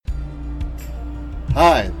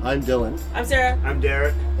Hi, I'm Dylan. I'm Sarah. I'm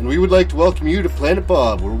Derek. And we would like to welcome you to Planet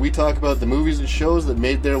Bob, where we talk about the movies and shows that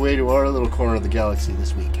made their way to our little corner of the galaxy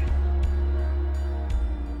this week.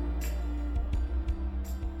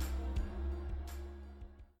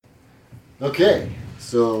 Okay,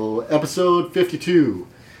 so episode 52.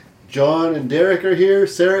 John and Derek are here.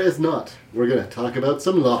 Sarah is not. We're going to talk about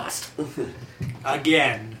some Lost.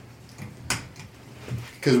 Again.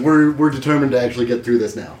 Because we're determined to actually get through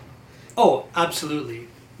this now. Oh, absolutely.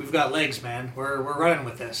 We've got legs, man. We're running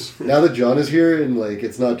with this. Now that John is here and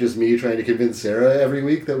it's not just me trying to convince Sarah every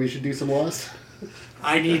week that we should do some Lost.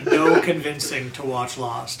 I need no convincing to watch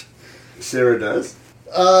Lost. Sarah does?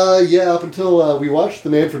 Yeah, up until we watched The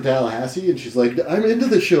Man from Tallahassee, and she's like, I'm into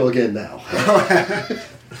the show again now.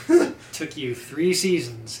 Took you 3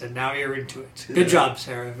 seasons, and now you're into it. Good job,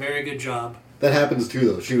 Sarah. Very good job. That happens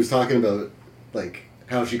too, though. She was talking about,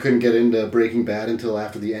 how she couldn't get into Breaking Bad until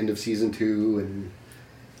after the end of season 2, and...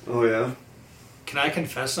 Oh, yeah? Can I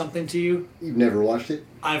confess something to you? You've never watched it?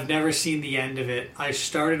 I've never seen the end of it. I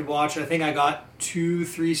started watching, I think I got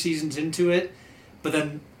 2-3 seasons into it, but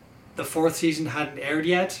then the 4th season hadn't aired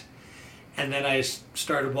yet, and then I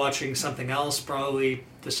started watching something else, probably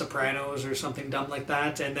The Sopranos or something dumb like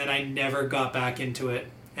that, and then I never got back into it.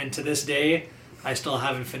 And to this day, I still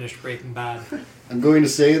haven't finished Breaking Bad. I'm going to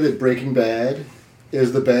say that Breaking Bad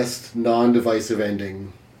is the best non-divisive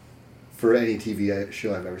ending for any TV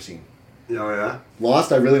show I've ever seen. Oh, yeah?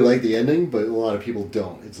 Lost, I really like the ending, but a lot of people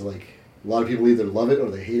don't. It's like, a lot of people either love it or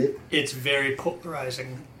they hate it. It's very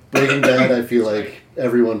polarizing. Breaking Bad, I feel like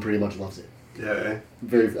everyone pretty much loves it. Yeah,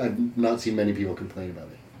 I've not seen many people complain about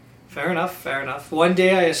it. Fair enough. One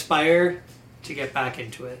day I aspire to get back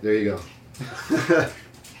into it. There you go.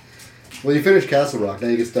 Well, you finished Castle Rock, now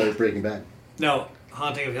you can start Breaking Bad. No,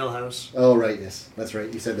 Haunting of Hill House. Oh, right, yes. That's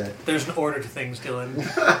right, you said that. There's an order to things, Dylan.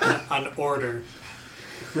 An order.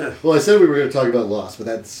 Well, I said we were going to talk about Lost, but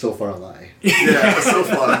that's so far a lie. Yeah, so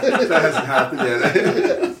far. That hasn't happened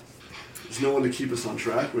yet. There's no one to keep us on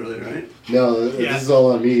track, really, right? No, This is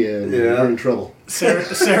all on me, and we're in trouble.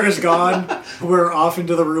 Sarah's gone. We're off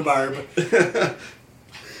into the rhubarb.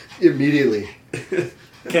 Immediately.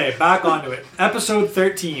 Okay, back onto it. Episode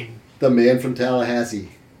 13. The Man from Tallahassee.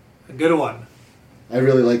 A good one. I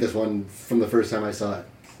really like this one from the first time I saw it.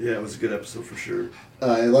 Yeah, it was a good episode for sure.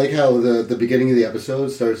 I like how the beginning of the episode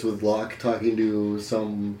starts with Locke talking to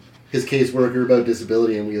his caseworker about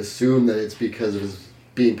disability, and we assume that it's because of his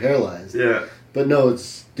being paralyzed. Yeah. But no,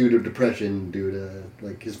 it's due to depression, due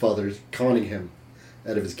to his father's conning him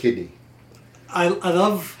out of his kidney. I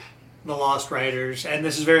love the Lost writers, and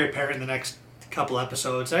this is very apparent in the next couple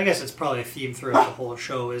episodes. I guess it's probably a theme throughout the whole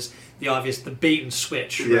show is the bait and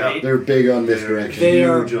switch, right? Yeah, they're big on misdirection. They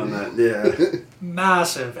huge are on that, yeah.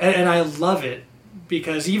 Massive. And I love it,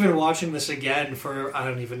 because even watching this again for, I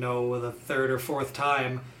don't even know, the 3rd or 4th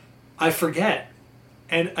time, I forget.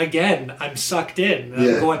 And again, I'm sucked in. And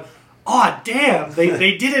I'm going, oh, damn,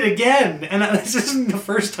 they did it again. And this isn't the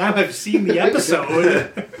first time I've seen the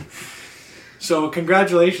episode. So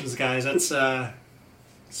congratulations, guys. That's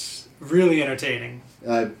it's really entertaining.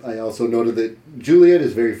 I also noted that Juliet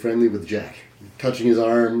is very friendly with Jack, touching his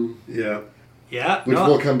arm. Yeah. Yeah. Which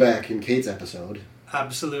will come back in Kate's episode.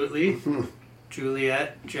 Absolutely.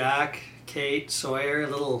 Juliet, Jack, Kate, Sawyer,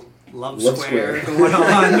 little love square going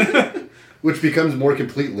on. Which becomes more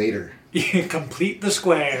complete later. Complete the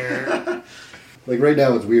square. Right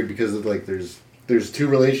now it's weird because of there's 2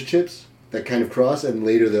 relationships that kind of cross, and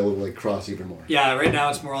later they'll cross even more. Yeah, right now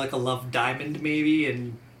it's more like a love diamond maybe,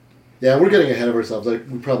 and yeah, we're getting ahead of ourselves.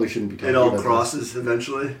 We probably shouldn't be talking about it. It all crosses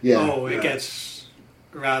eventually. Yeah. Oh, it gets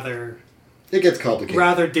rather... It gets complicated.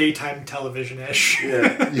 Rather daytime television-ish.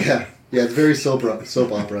 Yeah. Yeah, it's very soap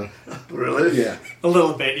opera. Really? Yeah. A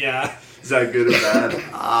little bit, yeah. Is that good or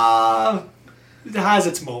bad? It has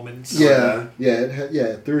its moments. Yeah,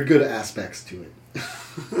 there are good aspects to it.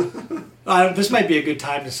 This might be a good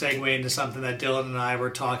time to segue into something that Dylan and I were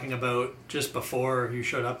talking about just before you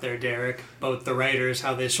showed up there, Derek, about the writers,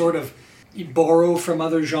 how they sort of borrow from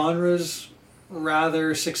other genres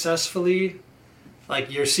rather successfully.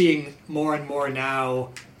 You're seeing more and more now,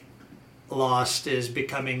 Lost is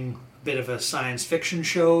becoming a bit of a science fiction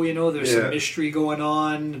show, there's some mystery going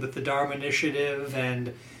on with the Dharma Initiative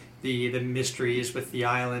and the mysteries with the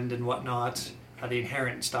island and whatnot, the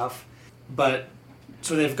inherent stuff. But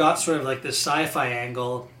so they've got sort of this sci-fi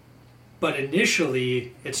angle, but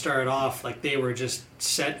initially it started off they were just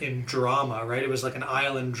set in drama, right? It was an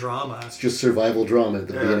island drama. It's just survival drama at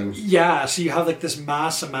the beginning. Yeah, so you have this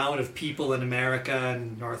mass amount of people in America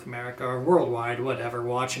and North America or worldwide, whatever,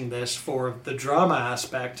 watching this for the drama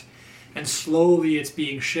aspect. and slowly it's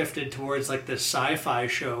being shifted towards like this sci-fi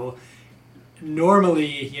show.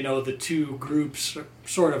 Normally, the two groups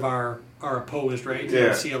sort of are opposed, right? Yeah.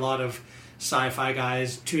 You see a lot of sci-fi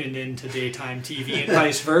guys tuning into daytime TV and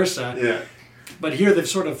vice versa. Yeah. But here they've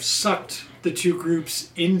sort of sucked the two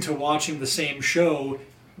groups into watching the same show,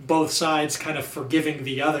 both sides kind of forgiving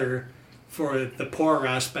the other for the poorer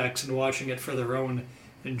aspects and watching it for their own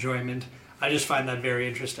enjoyment. I just find that very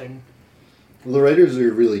interesting. Well, the writers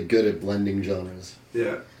are really good at blending genres.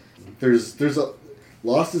 Yeah.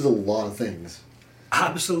 Lost is a lot of things.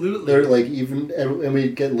 Absolutely. They're like and we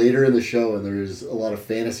get later in the show, and there's a lot of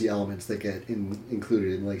fantasy elements that get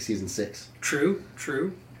included in like season 6. True.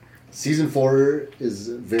 Season 4 is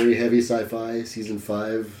very heavy sci-fi. Season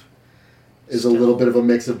 5 is a little bit of a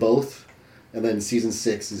mix of both, and then season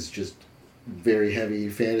 6 is just very heavy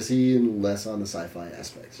fantasy and less on the sci-fi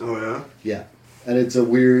aspects. Oh yeah. Yeah, and it's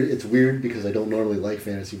weird because I don't normally like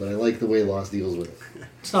fantasy, but I like the way Lost deals with it.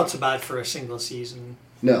 It's not so bad for a single season.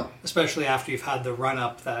 No. Especially after you've had the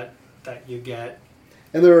run-up that you get.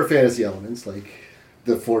 And there are fantasy elements, like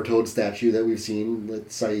the four-toed statue that we've seen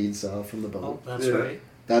that Saeed saw from the boat. Oh, that's right.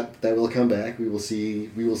 That will come back. We will see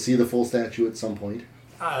the full statue at some point.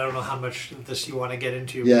 I don't know how much of this you want to get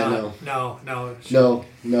into. Yeah, No.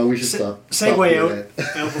 No, we should stop. Segue out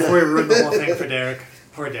before we ruin the whole thing for Derek.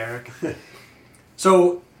 Poor Derek.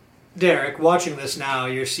 So, Derek, watching this now,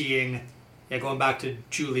 you're seeing, going back to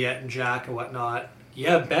Juliet and Jack and whatnot, you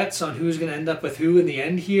have bets on who's going to end up with who in the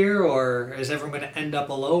end here, or is everyone going to end up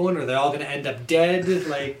alone, or they're all going to end up dead?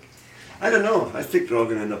 Like, I don't know. I think they're all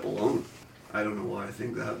going to end up alone. I don't know why I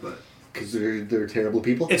think that, but... Because they're terrible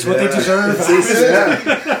people? It's what they deserve.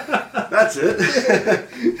 Yeah. That's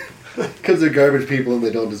it. Because they're garbage people and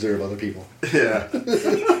they don't deserve other people. Yeah.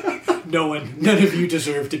 None of you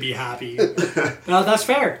deserve to be happy. No, that's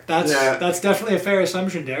fair. That's definitely a fair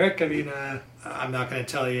assumption, Derek. I mean, I'm not going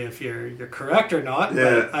to tell you if you're correct or not,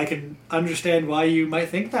 but I can understand why you might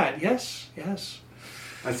think that. Yes.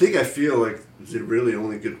 I feel like the really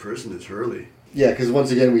only good person is Hurley. Yeah, because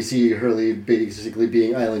once again we see Hurley basically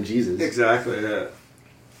being Island Jesus. Exactly, yeah.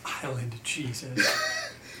 Island Jesus.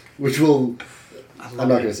 Which will... I'm not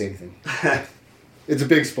going to say anything. It's a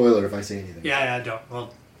big spoiler if I say anything. Yeah, don't.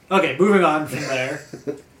 Well, okay, moving on from there.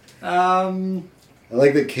 I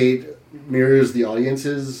like that Kate mirrors the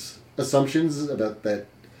audience's assumptions about that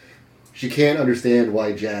she can't understand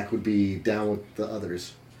why Jack would be down with the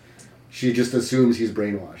others. She just assumes he's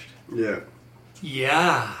brainwashed. Yeah.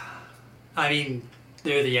 Yeah. I mean,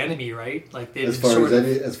 they're the enemy, right? Like as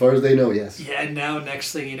far as they know, yes. Yeah, and now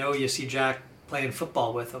next thing you know, you see Jack playing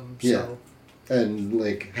football with them. So. Yeah. And,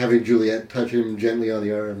 like, having Juliet touch him gently on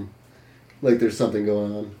the arm. Like, there's something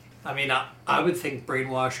going on. I mean, I would think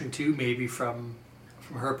brainwashing, too, maybe from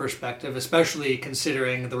her perspective, especially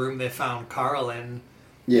considering the room they found Carl in,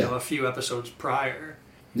 a few episodes prior.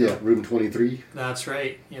 Yeah, room 23. That's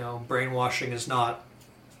right. Brainwashing is not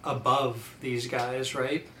above these guys,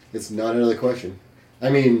 right? It's not another question. I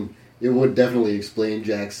mean, it would definitely explain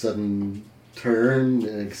Jack's sudden turn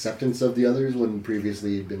and acceptance of the others when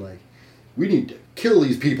previously he'd been like, we need to kill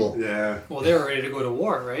these people. Yeah. Well, they were ready to go to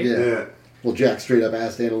war, right? Yeah. Well, Jack straight up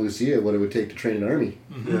asked Ana Lucia what it would take to train an army.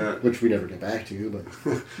 Mm-hmm. Yeah. Which we never get back to,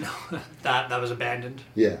 but... No, that was abandoned.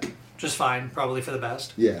 Yeah. Just fine, probably for the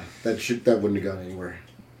best. Yeah, that wouldn't have gone anywhere.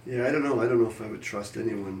 Yeah, I don't know. I don't know if I would trust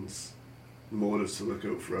anyone's motives to look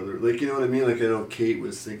out for other... Like, you know what I mean? Like, I know Kate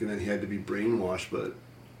was thinking that he had to be brainwashed, but...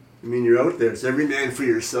 I mean, you're out there. It's every man for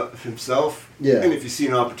himself. Yeah. And if you see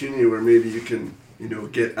an opportunity where maybe you can...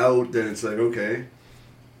 get out, then it's like, okay,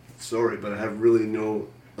 sorry, but I have really no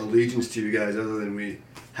allegiance to you guys other than we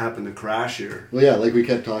happen to crash here. Well, yeah, like we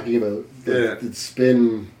kept talking about. Yeah.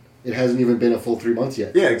 It hasn't even been a full 3 months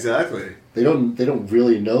yet. Yeah, exactly. They don't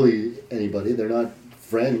really know anybody. They're not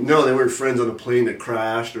friends. No, they weren't friends on a plane that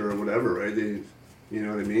crashed or whatever, right? You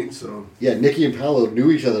know what I mean? So. Yeah, Nikki and Paolo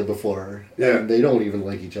knew each other before. Yeah. And they don't even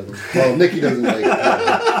like each other. Well, Nikki doesn't like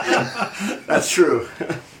Paolo. That's true.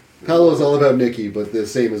 Paolo's all about Nikki, but the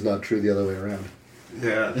same is not true the other way around.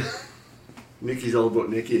 Yeah. Nikki's all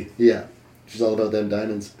about Nikki. Yeah. She's all about them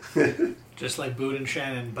diamonds. Just like Boone and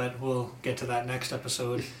Shannon, but we'll get to that next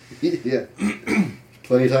episode. Yeah.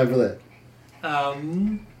 Plenty of time for that.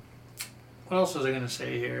 What else was I going to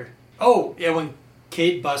say here? Oh, yeah, when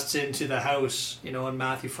Kate busts into the house, and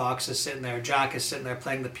Matthew Fox is sitting there, Jack is sitting there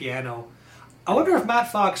playing the piano. I wonder if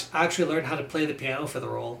Matt Fox actually learned how to play the piano for the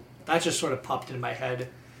role. That just sort of popped in my head.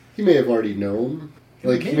 He may have already known.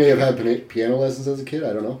 Like, he may have had piano lessons as a kid.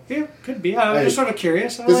 I don't know. Yeah, could be. I'm just sort of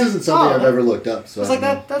curious. This isn't something I've ever looked up. So I was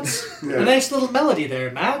like, that's a nice little melody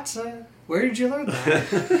there, Matt. Where did you learn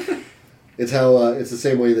that? It's how it's the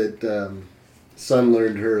same way that Sun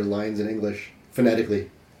learned her lines in English phonetically,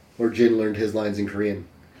 or Jin learned his lines in Korean.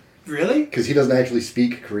 Really? Because he doesn't actually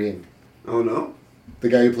speak Korean. Oh no. The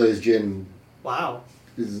guy who plays Jin Wow.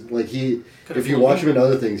 is like he. Could've If you fooled watch me. him in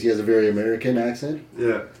other things, he has a very American accent.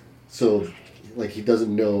 Yeah. So, like he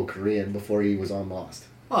doesn't know Korean before he was on Lost.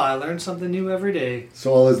 Well, I learn something new every day.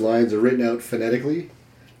 So all his lines are written out phonetically,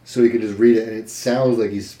 so he can just read it, and it sounds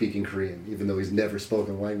like he's speaking Korean, even though he's never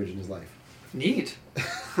spoken a language in his life. Neat.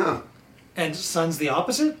 Huh. And Sun's the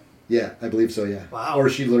opposite? Yeah, I believe so. Yeah. Wow. Or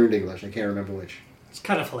she learned English. I can't remember which. It's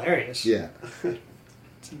kind of hilarious. Yeah.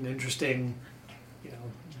 It's an interesting,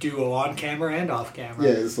 duo on camera and off camera.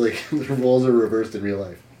 Yeah, it's like the roles are reversed in real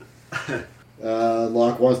life.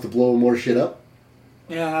 Locke wants to blow more shit up.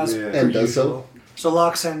 Yeah, that's Yeah. pretty And does so. usual. So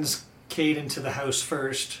Locke sends Kate into the house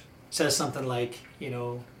first, says something like,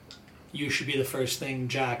 you should be the first thing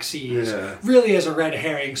Jack sees. Yeah. Really as a red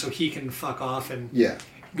herring so he can fuck off and Yeah.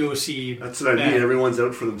 go see That's what I mean. Ben. Everyone's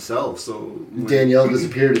out for themselves. So when- Danielle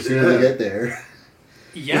disappeared as soon as Yeah. they get there.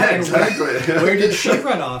 Yeah, Yeah, and exactly. Where did she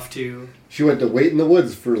run off to? She went to wait in the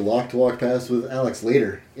woods for Locke to walk past with Alex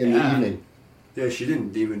later in the Yeah. evening. Yeah, she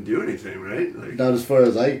didn't even do anything, right? Like, Not as far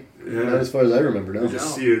as I yeah. remember. No. You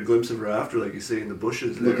just see a glimpse of her after, like you say, in the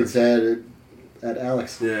bushes there. Looking sad at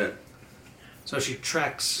Alex. Yeah. So she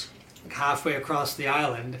treks halfway across the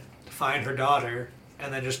island to find her daughter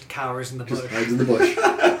and then just cowers in the Just bush. hides in the bush.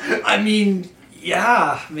 I mean,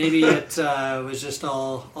 yeah, maybe it was just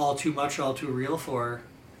all too much, all too real for her.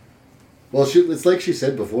 Well, it's like she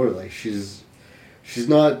said before. Like she's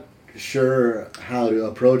not sure how to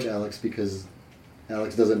approach Alex because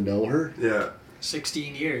Alex doesn't know her, Yeah.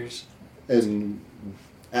 16 years. and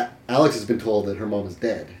Alex has been told that her mom is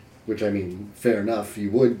dead. Which, I mean, fair enough.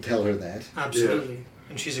 You would tell her that. Absolutely.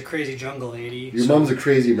 And she's a crazy jungle lady. Your so- mom's a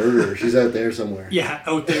crazy murderer. She's out there somewhere. Yeah,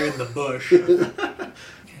 out there in the bush.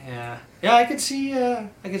 Yeah. Yeah, I could see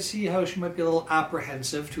how she might be a little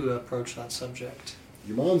apprehensive to approach that subject.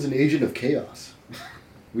 Your mom's an agent of chaos.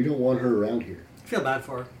 We don't want her around here. I feel bad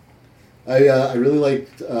for her. I really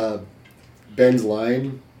liked Ben's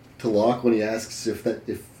line to Locke when he asks if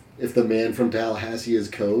the man from Tallahassee is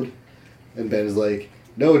code, and Ben's like,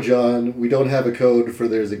 "No, John, we don't have a code for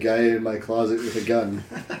there's a guy in my closet with a gun."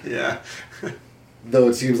 Yeah. Though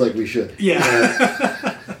it seems like we should.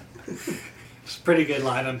 Yeah. It's a pretty good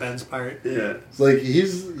line on Ben's part. Yeah. It's like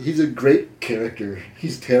he's a great character.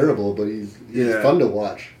 He's terrible, but he's Yeah. fun to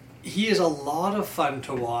watch. He is a lot of fun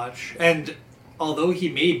to watch, and although he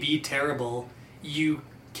may be terrible, you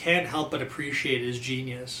can't help but appreciate his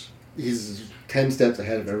genius. He's 10 steps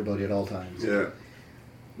ahead of everybody at all times. Yeah.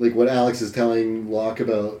 Like what Alex is telling Locke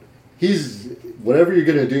about, whatever you're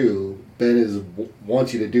gonna do, Ben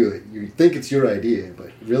wants you to do it. You think it's your idea,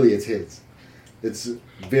 but really it's his. It's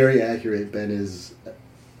very accurate. Ben is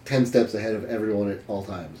 10 steps ahead of everyone at all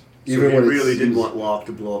times. So he it really didn't seems- want Locke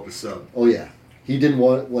to blow up the sub. Oh yeah, he didn't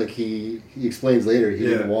want, like he explains later. He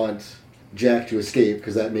didn't Yeah. want Jack to escape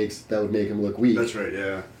because that would make him look weak. That's right,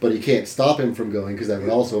 yeah. But he can't stop him from going because that would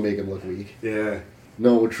also make him look weak. Yeah.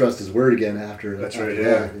 No one would trust his word again after. That's after right,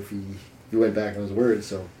 that yeah. If he went back on his word,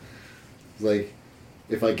 so it's like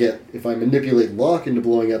if I manipulate Locke into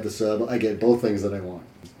blowing up the sub, I get both things that I want.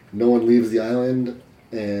 No one leaves the island,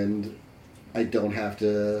 and I don't have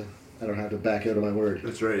to back out of my word.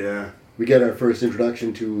 That's right, yeah. We get our first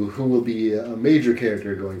introduction to who will be a major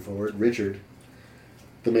character going forward, Richard,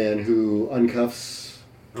 the man who uncuffs.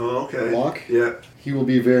 Oh, okay. Locke? Yeah. He will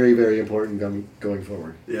be very, very important going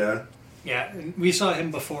forward. Yeah. Yeah, and we saw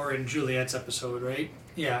him before in Juliet's episode, right?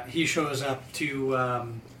 Yeah, he shows up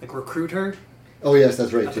to recruit her Oh yes,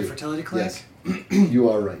 that's right at the too. fertility clinic. Yes, you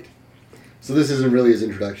are right. So this isn't really his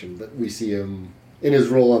introduction, but we see him in his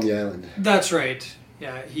role on the island. That's right.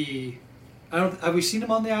 Yeah, have we seen him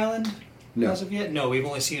on the island No. as of yet? No, we've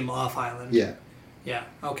only seen him off island. Yeah, Yeah,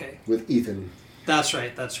 okay. with Ethan. That's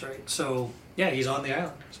right. So, yeah, he's on the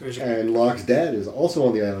island. So here's And Locke's dad is also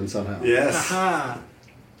on the island somehow. Yes. Aha.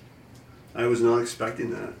 I was not expecting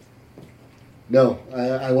that. No,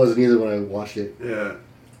 I wasn't either when I watched it. Yeah.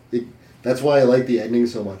 That's why I like the ending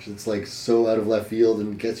so much. It's like so out of left field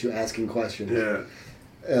and gets you asking questions.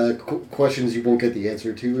 Yeah. Questions you won't get the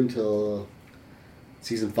answer to until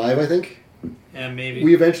season 5, I think. Yeah, maybe.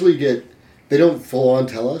 We eventually get. They don't full on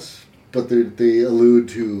tell us, but they allude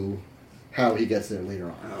to how he gets there later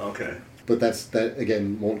on. Oh, okay. But that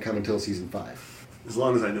again won't come until season 5. As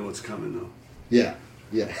long as I know what's coming, though. Yeah.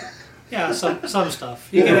 Yeah, some stuff.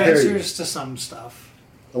 You Yeah, get very. answers to some stuff.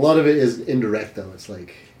 A lot of it is indirect, though. It's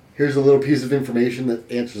like, here's a little piece of information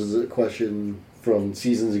that answers a question from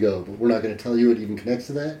seasons ago, but we're not going to tell you it even connects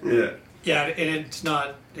to that. Yeah. Yeah, and it's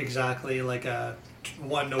not exactly like a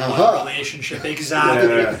one-to-one Uh-huh. relationship. Exactly.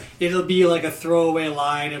 Yeah. It'll be like a throwaway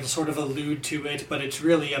line. It'll sort of allude to it, but it's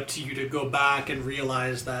really up to you to go back and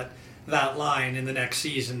realize that that line in the next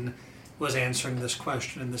season was answering this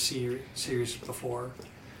question in the series before.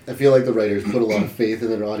 I feel like the writers put a lot of faith in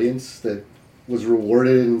their audience that was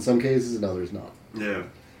rewarded in some cases and others not. Yeah.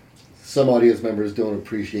 Some audience members don't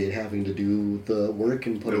appreciate having to do the work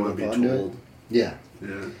and They putting want the to thought be into it. told. Yeah.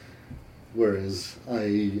 Yeah. Whereas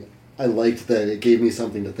I liked that it gave me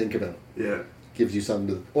something to think about. Yeah. Gives you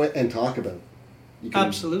something to and talk about. You can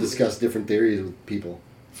Absolutely. discuss different theories with people.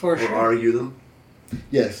 For Or sure. argue them.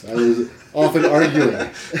 Yes, I was often arguing.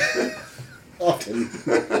 Often.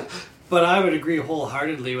 But I would agree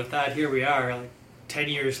wholeheartedly with that. Here we are, like 10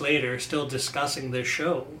 years later, still discussing this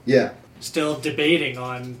show. Yeah. Still debating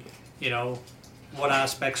on, what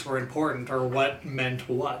aspects were important or what meant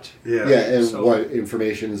what. Yeah. Yeah, and So- what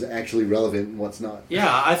information is actually relevant and what's not.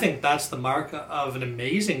 Yeah, I think that's the mark of an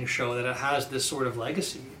amazing show, that it has this sort of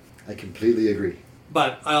legacy. I completely agree.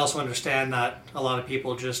 But I also understand that a lot of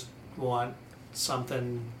people just want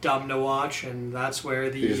something dumb to watch, and that's where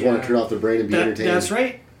the... You just want to turn off their brain and be entertained. That's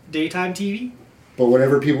right. Daytime TV. But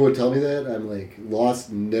whenever people would tell me that, I'm like,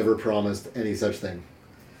 Lost never promised any such thing.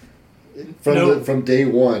 No. From day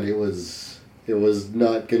one, it was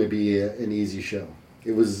not going to be an easy show.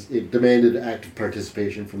 It demanded active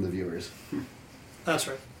participation from the viewers. That's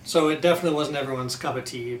right. So it definitely wasn't everyone's cup of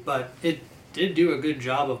tea, but it did do a good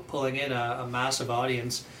job of pulling in a massive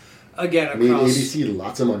audience. Again, I mean, across... ABC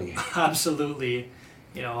lots of money. Absolutely.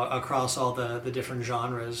 Across all the different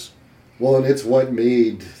genres. Well, and it's what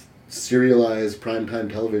made serialized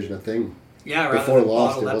primetime television a thing. Yeah, rather Before than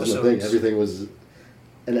Lost, it bottled wasn't a thing. episodes. Everything was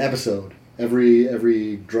an episode.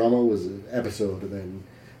 Every drama was an episode, and then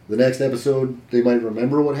the next episode they might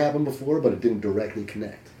remember what happened before, but it didn't directly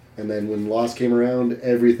connect. And then when Lost came around,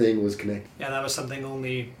 everything was connected. Yeah, that was something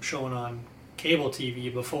only shown on cable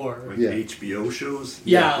TV before. Like Yeah. HBO shows.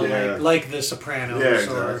 Yeah, like The Sopranos Yeah,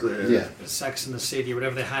 exactly. or Yeah. Sex and the City, or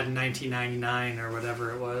whatever they had in 1999 or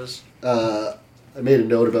whatever it was. I made a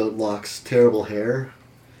note about Locke's terrible hair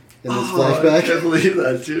in this I flashback. can't believe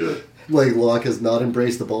that too. Like Locke has not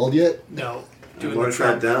embraced the bald yet. No, I doing the marked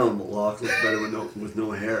that Trump. down, but Locke looks better with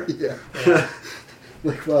no hair. Yeah. Yeah.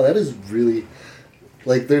 Like, wow, that is really...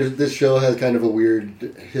 Like, this show has kind of a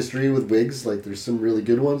weird history with wigs. Like, there's some really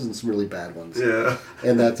good ones and some really bad ones. Yeah.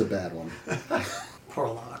 And that's a bad one. Poor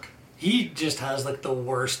Locke. He just has like the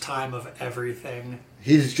worst time of everything.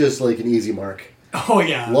 He's just like an easy mark. Oh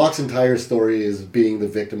yeah. Locke's entire story is being the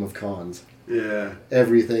victim of cons. Yeah.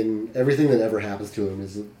 Everything that ever happens to him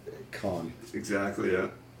is a con. Exactly. Yeah.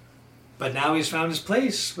 But now he's found his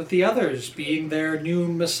place with the others, being their new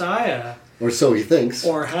messiah. Or so he thinks.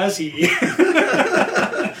 Or has he?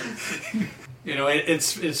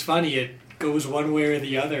 It's funny. It goes one way or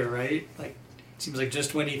the other, right? Like, it seems like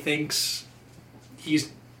just when he thinks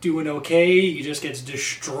he's doing okay, he just gets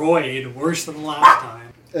destroyed worse than last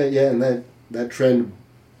time. Yeah, and that trend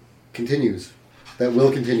continues. That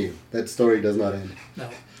will continue. That story does not end. No.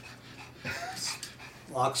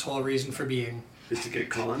 Locke's whole reason for being. Is to get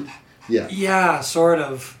conned. Yeah. Yeah, sort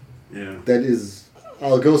of. Yeah. That is...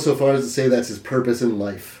 I'll go so far as to say that's his purpose in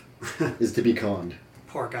life, is to be conned.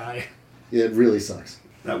 Poor guy. Yeah, it really sucks.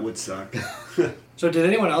 That would suck. So did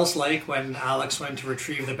anyone else like when Alex went to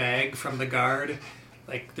retrieve the bag from the guard?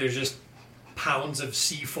 Like, there's just pounds of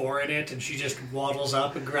C4 in it, and she just waddles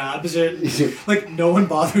up and grabs it. Like, no one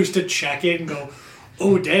bothers to check it and go,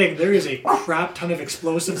 oh, dang, there is a crap ton of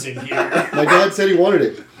explosives in here. My dad said he wanted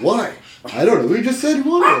it. Why? I don't know. He just said he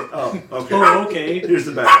wanted it. Oh, okay. Oh, okay. Here's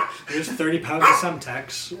the bag. There's 30 pounds of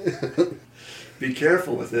Semtex. Be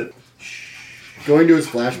careful with it. Going to his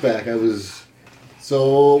flashback, I was...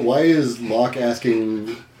 So, why is Locke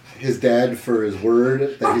asking his dad for his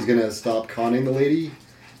word that he's going to stop conning the lady?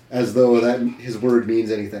 As though that his word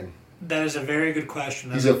means anything. That is a very good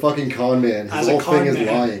question. He's a fucking con man. His As a whole con thing is man.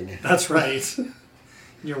 lying. That's right.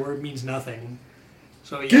 Your word means nothing.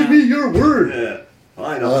 So, yeah. Give me your word! Yeah.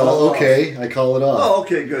 Fine, I'll call it Okay, I call it off. Oh,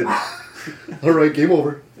 okay, good. Alright, game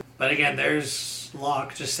over. But again, there's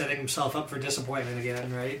Locke just setting himself up for disappointment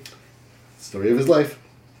again, right? Story of his life.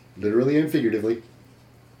 Literally and figuratively.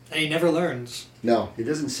 And he never learns. No, He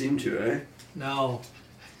doesn't seem to, eh? No.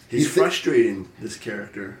 He's He's the- frustrating, this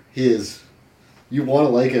character. he is. You want to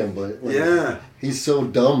like him, but... Like, Yeah. He's so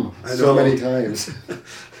dumb I so know. many times.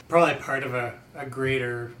 Probably part of a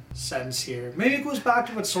greater sense here. Maybe it goes back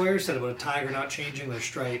to what Sawyer said about a tiger not changing their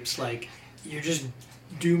stripes. Like, you're just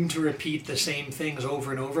doomed to repeat the same things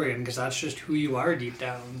over and over again because that's just who you are deep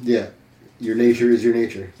down. Yeah. Your nature is your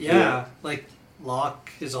nature. Yeah, like Locke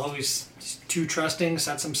is always too trusting,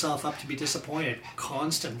 sets himself up to be disappointed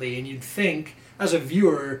constantly, and you'd think, as a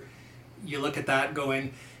viewer, you look at that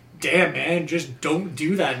going, damn man, just don't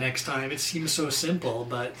do that next time. It seems so simple,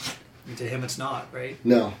 but to him it's not, right?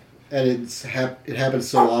 No. And it happens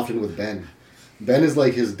so often with Ben. Ben is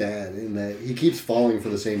like his dad in that he keeps falling for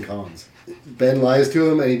the same cons. Ben lies to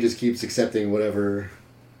him and he just keeps accepting whatever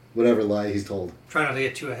lie he's told. Try not to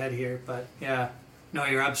get too ahead here, but yeah. No,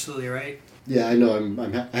 you're absolutely right. Yeah, I know.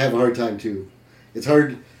 I have a hard time too. It's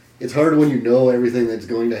hard when you know everything that's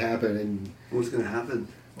going to happen and What's going to happen?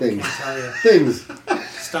 things. I can't tell you. Things.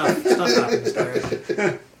 Stuff happens,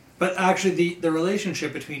 Derek. But actually, the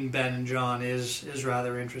relationship between Ben and John is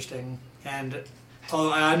rather interesting. And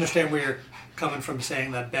although I understand where you're coming from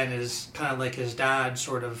saying that Ben is kind of like his dad,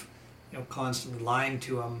 sort of, constantly lying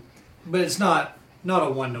to him, but it's not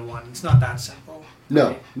a one-to-one. It's not that simple.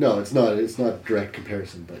 No, it's not. It's not direct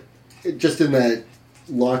comparison, but just in that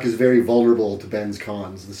Locke is very vulnerable to Ben's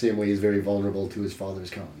cons, the same way he's very vulnerable to his father's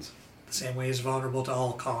cons. The same way he's vulnerable to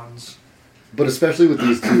all cons. But especially with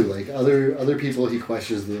these two, like other people, he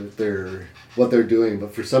questions what they're doing.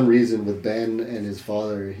 But for some reason, with Ben and his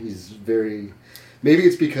father, he's very. Maybe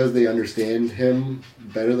it's because they understand him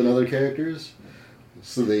better than other characters,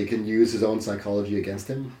 so they can use his own psychology against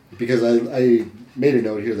him. Because I made a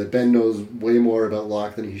note here that Ben knows way more about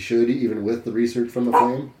Locke than he should, even with the research from the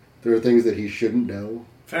Flame. There are things that he shouldn't know.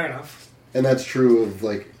 Fair enough. And that's true of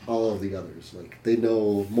like all of the others. Like they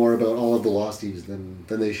know more about all of the Losties than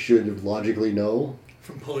they should logically know.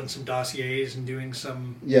 From pulling some dossiers and doing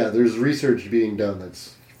some... Yeah, there's research being done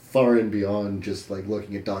that's far and beyond just like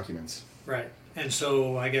looking at documents. Right. And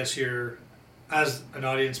so I guess you're, as an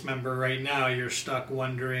audience member right now, you're stuck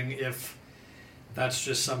wondering if that's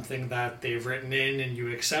just something that they've written in and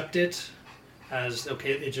you accept it as,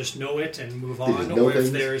 okay, they just know it and move on, or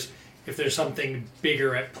if there's something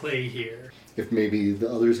bigger at play here. If maybe the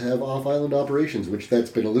others have off-island operations, which that's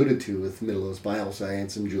been alluded to with Middle's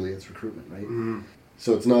bioscience and Juliet's recruitment, right? Mm-hmm.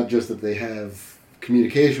 So it's not just that they have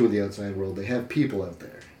communication with the outside world, they have people out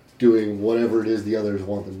there doing whatever it is the others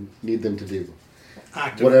need them to do.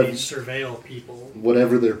 Actively surveil people.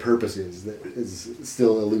 Whatever their purpose is, that is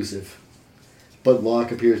still elusive. But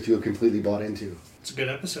Locke appears to have completely bought into. It's a good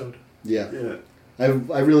episode. Yeah. Yeah.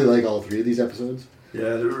 I really like all three of these episodes.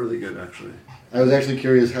 Yeah, they're really good, actually. I was actually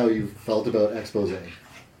curious how you felt about Expose.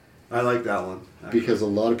 I like that one. Actually. Because a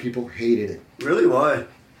lot of people hated it. Really? Why?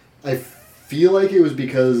 I feel like it was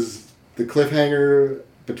because the cliffhanger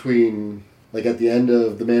between, like at the end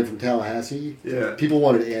of The Man from Tallahassee, Yeah. people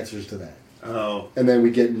wanted answers to that. Oh. And then we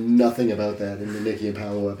get nothing about that in the Nikki and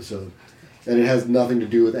Paolo episode. And it has nothing to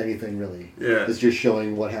do with anything, really. Yeah. It's just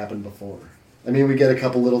showing what happened before. I mean, we get a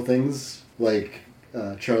couple little things, like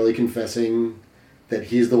Charlie confessing that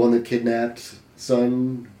he's the one that kidnapped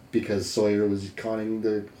Sun because Sawyer was conning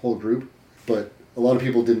the whole group. But a lot of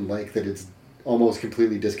people didn't like that it's almost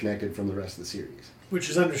completely disconnected from the rest of the series. Which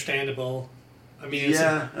is understandable. I mean,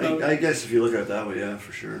 I guess if you look at it that way, yeah,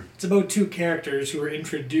 for sure. It's about two characters who were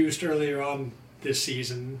introduced earlier on this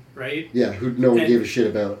season, right? Yeah, who no one gave a shit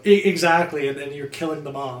about. Exactly, and then you're killing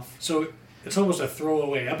them off. So it's almost a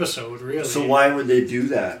throwaway episode, really. So why would they do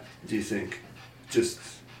that, do you think? Just...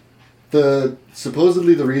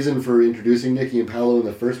 Supposedly the reason for introducing Nikki and Paolo in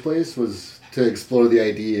the first place was to explore the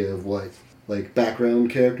idea of what, like, background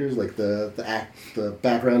characters, like the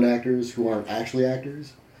background actors who aren't actually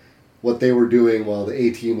actors, what they were doing while the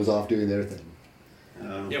A-team was off doing their thing.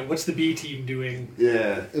 Yeah, what's the B-team doing?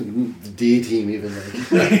 Yeah. The D-team even,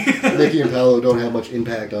 like. Nikki and Paolo don't have much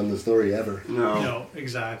impact on the story ever. No,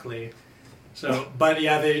 exactly. So, but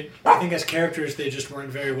yeah, I think as characters they just weren't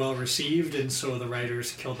very well received, and so the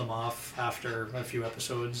writers killed them off after a few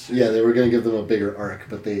episodes. Yeah, they were going to give them a bigger arc,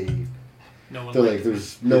 but they're like,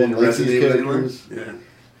 there's no one likes these characters. Yeah.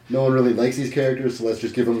 No one really likes these characters, so let's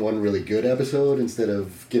just give them one really good episode instead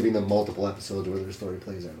of giving them multiple episodes where their story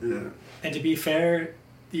plays out. Yeah. And to be fair,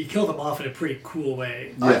 you killed them off in a pretty cool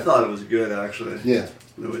way. Yeah. I thought it was good, actually. Yeah.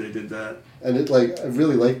 The way they did that. And I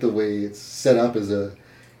really like the way it's set up as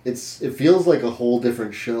it feels like a whole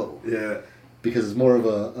different show. Yeah. Because it's more of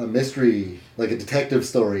a mystery, like a detective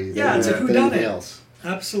story it's a than whodunit. anything else.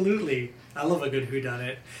 Absolutely. I love a good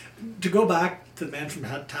whodunit. To go back to The Man from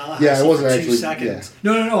Tallahassee Yeah, I wasn't for 2 actually, seconds.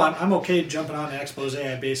 yeah. No. I'm okay jumping on to Expose.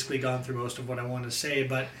 I've basically gone through most of what I want to say.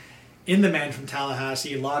 But in The Man from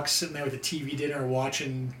Tallahassee, Locke's sitting there with a TV dinner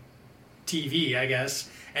watching TV, I guess.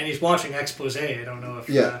 And he's watching Expose. I don't know if...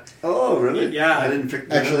 Yeah. Oh, really? Yeah. I didn't pick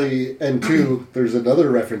that up. Actually, and two, there's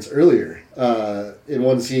another reference earlier. In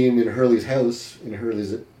one scene in Hurley's house, in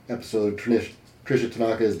Hurley's episode, Trisha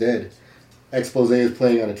Tanaka is Dead, Expose is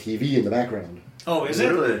playing on a TV in the background. Oh, is it?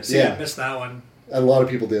 Really? See, Yeah. I missed that one. A lot of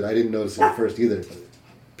people did. I didn't notice it at first either, but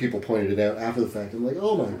people pointed it out after the fact. I'm like,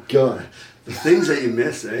 oh my god. The things that you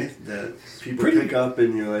miss, that people pick up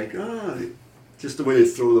and you're like, just the way they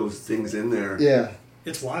throw those things in there. Yeah.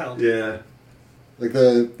 It's wild. Yeah. Like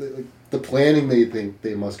the planning they think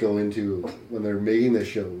they must go into when they're making this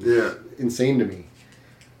show. is Yeah. Insane to me.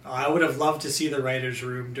 I would have loved to see the writer's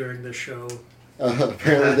room during the show.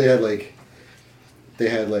 Apparently they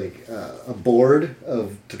had a board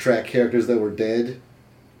to track characters that were dead.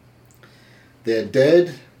 They had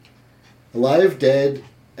dead, alive, dead,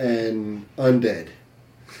 and undead.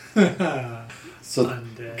 So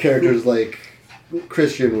Undead. characters like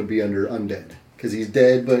Christian would be under undead because he's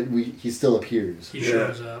dead, but he still appears. He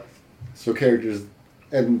shows up. So characters,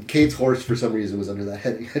 and Kate's horse for some reason was under that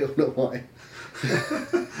heading. I don't know why.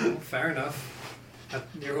 Well, fair enough.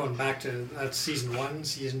 You're going back to that's season 1,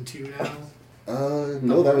 season 2 now.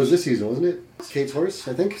 No, that was this season, wasn't it? Kate's horse,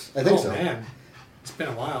 I think. I think Oh so. man, it's been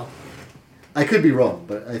a while. I could be wrong,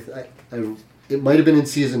 but I it might have been in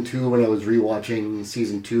season 2 when I was rewatching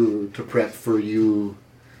season 2 to prep for you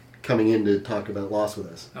coming in to talk about Lost with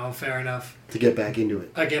us, Oh, fair enough. to get back into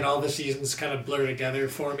it. Again, all the seasons kind of blur together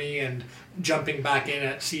for me, and jumping back in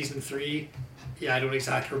at season 3, yeah, I don't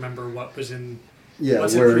exactly remember what was in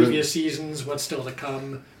what's in previous seasons, what's still to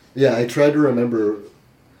come. Yeah, I tried to remember.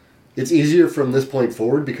 It's easier from this point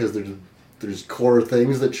forward because there's core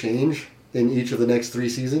things that change in each of the next 3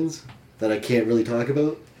 seasons that I can't really talk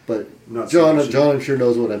about. But Not John, so much. I'm sure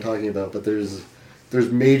knows what I'm talking about. But there's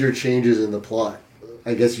major changes in the plot.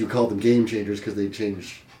 I guess you call them game changers because they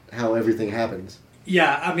change how everything happens.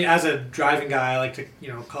 Yeah, I mean, as a driving guy, I like to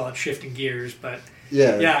call it shifting gears, but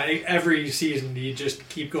Yeah. every season you just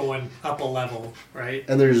keep going up a level, right?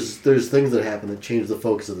 And there's things that happen that change the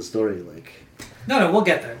focus of the story, like. No, we'll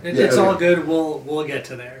get there. Yeah, It's okay. all good. We'll get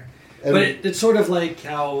to there. And But it's sort of like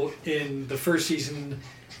how in the first season,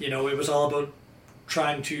 it was all about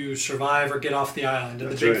trying to survive or get off the island. And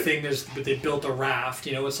That's the big right. thing is that they built a raft.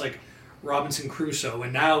 It's like Robinson Crusoe.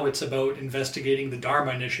 And now it's about investigating the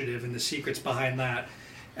Dharma Initiative and the secrets behind that.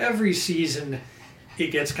 Every season, it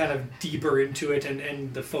gets kind of deeper into it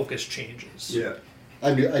and the focus changes. Yeah.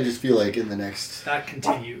 I just feel like in the next That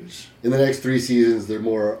continues. 3 seasons, there are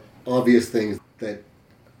more obvious things that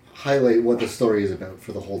highlight what the story is about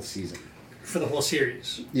for the whole season. For the whole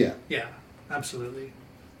series. Yeah. Yeah, absolutely.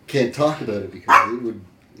 Can't talk about it because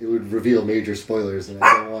it would reveal major spoilers, and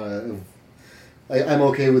I don't want to. I'm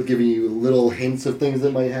okay with giving you little hints of things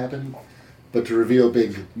that might happen, but to reveal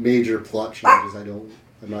big major plot changes, I'm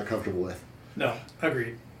not comfortable with. No,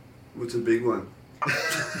 agreed. What's a big one?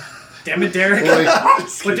 Damn it, Derek. Well,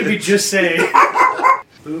 What did we just say?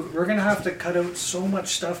 We're going to have to cut out so much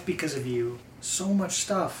stuff because of you. So much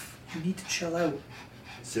stuff. You need to chill out.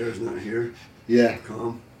 Sarah's not here. yeah.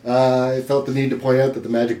 Calm. I felt the need to point out that the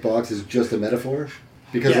magic box is just a metaphor,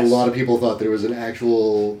 because Yes. a lot of people thought there was an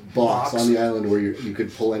actual box Box. on the island where you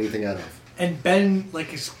could pull anything out of. And Ben,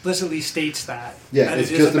 explicitly states that. Yeah, that it's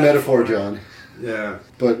it is just a metaphor, John. Yeah.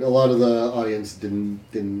 But a lot of the audience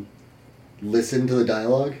didn't listen to the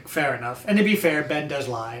dialogue. Fair enough. And to be fair, Ben does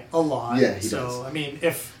lie a lot. Yeah, he so, does. I mean,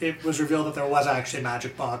 if it was revealed that there was actually a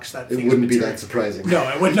magic box, that It things wouldn't would be turn- that surprising. No,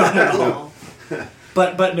 it would not at all.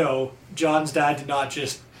 But no, John's dad did not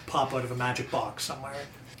just pop out of a magic box somewhere.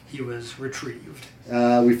 He was retrieved.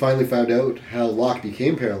 We finally found out how Locke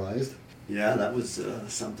became paralyzed. Yeah, that was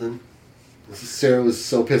something. Sarah was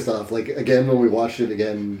so pissed off. Like, again, when we watched it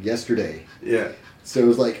again yesterday, Yeah. Sarah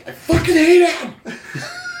was like, I fucking hate him!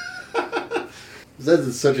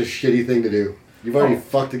 That's such a shitty thing to do. You've already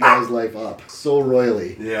fucked a guy's life up so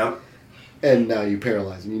royally, Yeah. and now you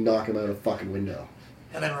paralyze him. You knock him out a fucking window.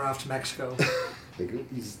 And then we're off to Mexico. Like,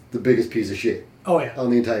 he's the biggest piece of shit Oh, yeah.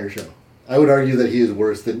 on the entire show. I would argue that he is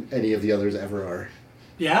worse than any of the others ever are.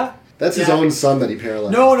 Yeah? That's his Yeah. own son that he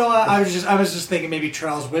paralyzed. No, I was just thinking maybe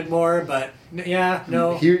Charles Whitmore, but yeah,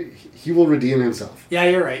 no. He will redeem himself. Yeah,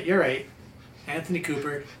 you're right. Anthony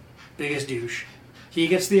Cooper, biggest douche. He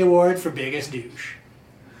gets the award for biggest douche.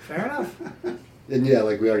 Fair enough. And yeah,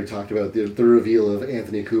 like we already talked about, the reveal of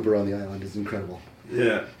Anthony Cooper on the island is incredible.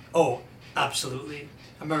 Yeah. Oh, absolutely.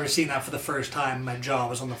 I remember seeing that for the first time. My jaw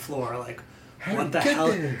was on the floor. Like, what the get hell?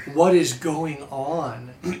 there? What is going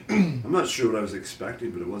on? I'm not sure what I was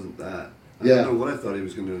expecting, but it wasn't that. I Yeah. don't know what I thought he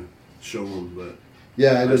was going to show him, but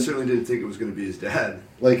Yeah, I I certainly didn't think it was going to be his dad.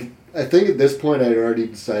 like I think at this point I'd already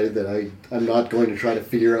decided that I'm not going to try to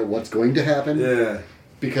figure out what's going to happen Yeah.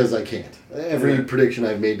 because I can't. Every Yeah. prediction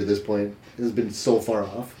I've made to this point has been so far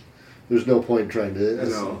off. There's no point trying I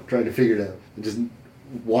know. to figure it out. Just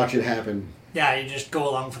watch it happen. Yeah, you just go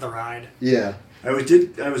along for the ride. Yeah. I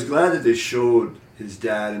was glad that they showed his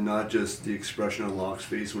dad and not just the expression on Locke's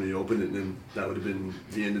face when he opened it, and then that would have been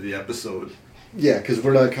the end of the episode. Yeah, because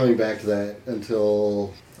we're not coming back to that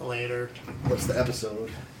until... Later. What's the episode?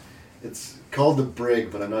 It's called The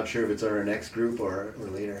Brig, but I'm not sure if it's our next group or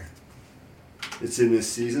later. It's in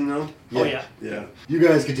this season, though? Oh, yeah. Yeah. You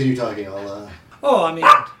guys continue talking. I'll...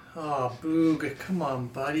 Boog, come on,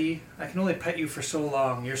 buddy. I can only pet you for so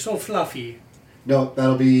long. You're so fluffy. No,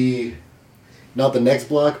 that'll be not the next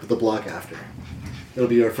block, but the block after. It'll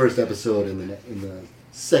be our first episode in the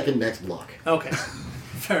second next block. Okay,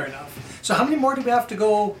 fair enough. So how many more do we have to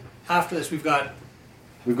go after this? We've got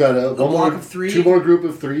a block of three, 2 more group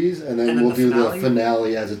of 3s, and then we'll do finale? the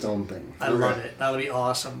finale as its own thing. I love it. That'll be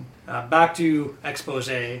awesome. Back to expose.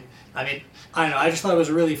 I mean, I don't know. I just thought it was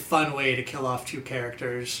a really fun way to kill off 2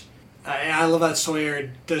 characters. I love that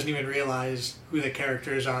Sawyer doesn't even realize who the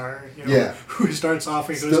characters are. You know, yeah. Who starts off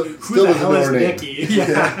and goes, Still "Who the hell is name. Nikki?"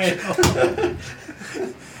 Yeah. I know.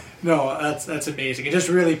 No, that's amazing. It just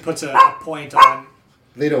really puts a point on.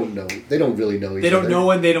 They don't know. They don't really know each other. They don't know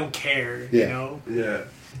and they don't care. Yeah. You know. Yeah.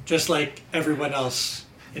 Just like everyone else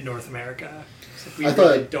in North America. Like we I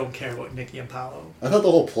really thought- don't care about Nikki and Paolo. I thought the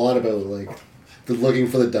whole plot about the looking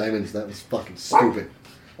for the diamonds, that was fucking stupid.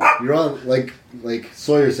 You're on like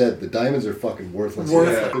Sawyer said, the diamonds are fucking worthless.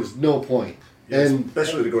 Worthless. There's no point. Yeah, And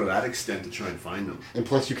especially to go to that extent to try and find them. and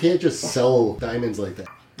plus you can't just sell diamonds like that.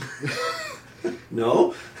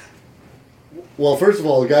 No? Well, first of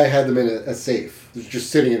all, the guy had them in a safe. They're just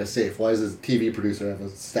sitting in a safe. Why does the TV producer have a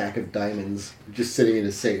stack of diamonds just sitting in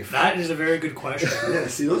a safe? That is a very good question. Yeah,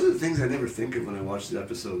 see, those are the things I never think of when I watch the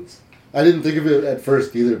episodes. I didn't think of it at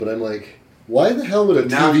first either, but I'm like, why the hell would a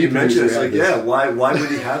But now TV you mention producer it, it's have like, this? yeah, why would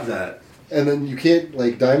he have that? And then you can't,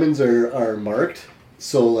 diamonds are marked.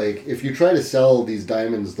 So, if you try to sell these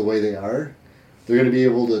diamonds the way they are, they're going to be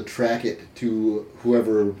able to track it to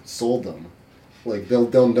whoever sold them.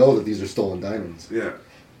 They'll know that these are stolen diamonds. Yeah.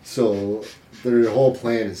 So, their whole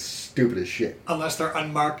plan is stupid as shit. Unless they're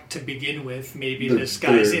unmarked to begin with. Maybe They're- this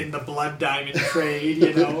guy's they're- in the blood diamond trade,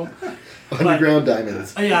 you know? Underground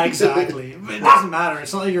diamonds. Yeah, exactly. But it doesn't matter.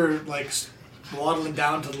 It's not like you're, waddling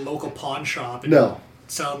down to the local pawn shop and No.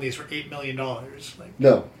 selling these for $8 million.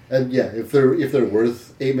 No. And yeah, if they're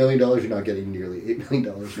worth $8 million, you're not getting nearly $8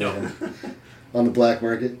 million for No. them. On the black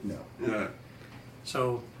market, no. Yeah.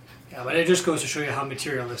 So, yeah, but it just goes to show you how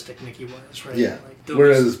materialistic Nikki was, right? Yeah. Those-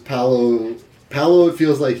 Whereas Paolo, it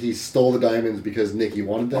feels like he stole the diamonds because Nikki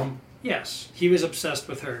wanted them. Yes, he was obsessed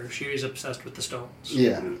with her. She was obsessed with the stones.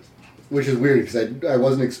 Yeah. Which is weird because I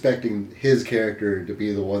wasn't expecting his character to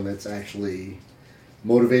be the one that's actually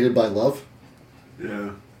motivated by love. Yeah.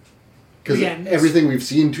 Because Yeah, and everything we've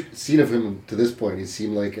seen of him to this point, he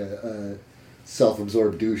seemed like a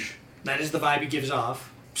self-absorbed douche. That is the vibe he gives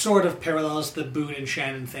off. Sort of parallels the Boone and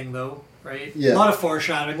Shannon thing, though, right? Yeah. A lot of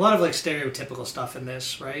foreshadowing, a lot of stereotypical stuff in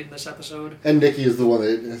this, right? In this episode. And Nikki is the one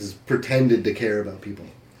that has pretended to care about people.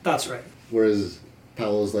 That's right. Whereas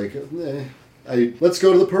Paolo's like, let's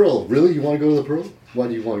go to the Pearl. Really? You want to go to the Pearl? Why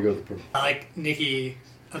do you want to go to the Pearl? I like Nikki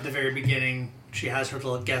at the very beginning. She has her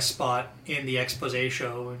little guest spot in the expose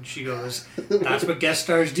show, and she goes, "That's what guest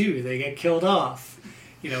stars do. They get killed off."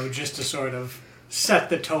 Just to sort of set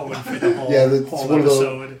the tone for the whole, Yeah, that's whole one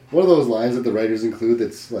episode. of those lines that the writers include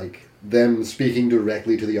that's like them speaking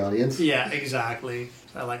directly to the audience. Yeah, exactly.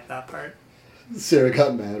 I like that part. Sarah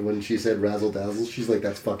got mad when she said razzle dazzle. She's like,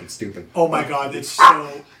 that's fucking stupid. Oh my god, it's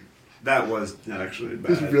so... That was actually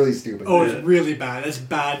bad. It's really stupid. Oh, Yeah. it's really bad. It's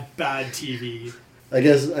bad TV. I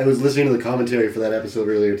guess I was listening to the commentary for that episode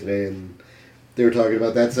earlier today, and they were talking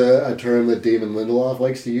about that's a term that Damon Lindelof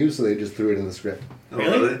likes to use, so they just threw it in the script. Oh,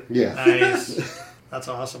 Really? Yeah. Nice. That's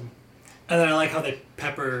awesome. And then I like how they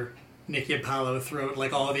pepper Nikki and Paolo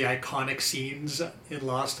throughout all the iconic scenes in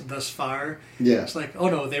Lost thus far. Yeah. It's like, oh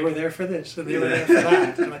no, they were there for this, and they were there for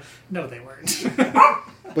that. And I'm like, no, they weren't.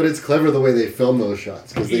 But it's clever the way they film those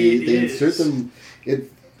shots, because they It insert is. them...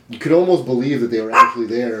 You could almost believe that they were actually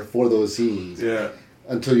there for those scenes Yeah.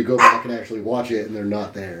 until you go back and actually watch it, and they're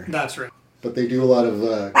not there. That's right. But they do a lot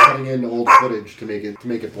of cutting in old footage to make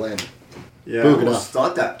it blend. Yeah, I Boog almost enough.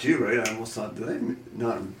 thought that too, right? I almost thought, did I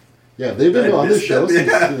not... Yeah, they've been I on this missed show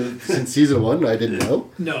them, since season 1. I didn't know.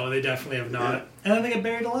 No, they definitely have not. And then they get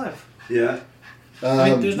buried alive. Yeah.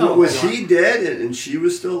 I mean, there's not a Was whole he dead and she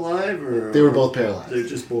was still alive? Or They were both paralyzed. They're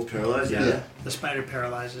just both paralyzed? Yeah. Yeah. The spider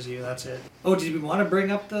paralyzes you, that's it. Oh, did we want to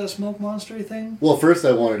bring up the smoke monster thing? Well, first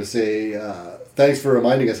I wanted to say thanks for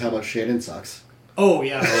reminding us how much Shannon sucks. Oh,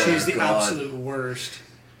 yeah. Oh, She's the God. absolute worst.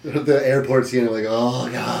 The airport scene, I'm like, oh,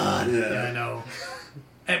 God. Yeah, I Yeah. know.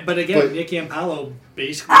 But again, But- Nikki and Paolo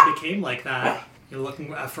basically became like that You're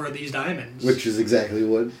looking for these diamonds. Which is exactly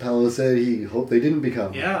what Paolo said he hoped they didn't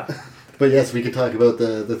become. Yeah. But yes, we could talk about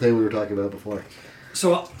the thing we were talking about before.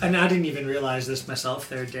 So, and I didn't even realize this myself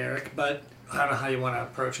there, Derek, but I don't know how you want to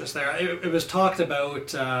approach this there. It was talked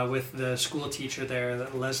about with the school teacher there,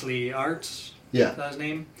 Leslie Arts. Yeah. Is that his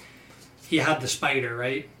name? He had the spider,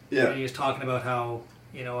 right? Yeah. And he was talking about how,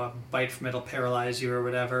 a bite from it'll paralyze you or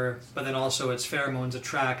whatever, but then also its pheromones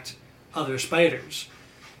attract other spiders.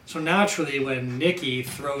 So naturally, when Nikki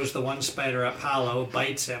throws the one spider at Paolo,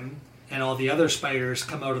 bites him, and all the other spiders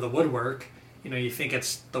come out of the woodwork, you think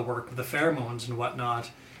it's the work of the pheromones and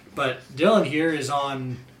whatnot. But Dylan here is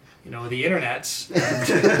on, the internets,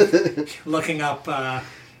 looking up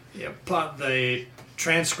the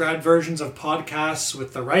transcribed versions of podcasts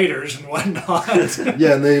with the writers and whatnot.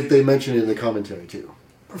 Yeah, and they mentioned it in the commentary too.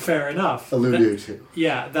 Fair enough. Alluded to.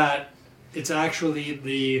 Yeah, that it's actually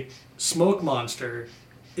the smoke monster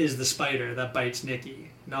is the spider that bites Nikki,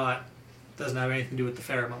 doesn't have anything to do with the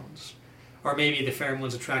pheromones. Or maybe the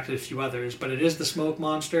pheromones attracted a few others, but it is the smoke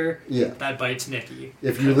monster that bites Nikki.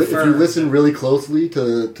 If you listen really closely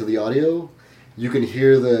to the audio, you can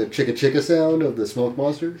hear the chicka chicka sound of the smoke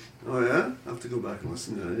monster. Oh yeah? I'll have to go back and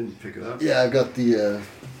listen to it. I didn't pick it up. Yeah, I've got the...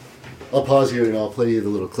 I'll pause here and I'll play you the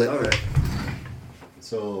little clip. Alright.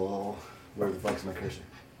 So, where the fuck's my cursor?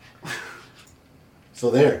 So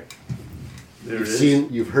there. There it is.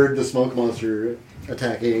 You've heard the smoke monster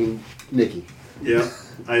attacking Nikki. Yeah.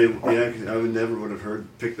 I would never would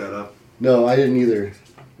have picked that up. No, I didn't either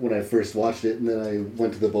when I first watched it, and then I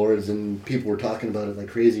went to the boards and people were talking about it like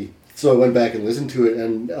crazy. So I went back and listened to it,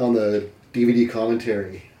 and on the DVD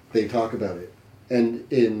commentary, they talk about it. And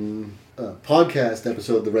in a podcast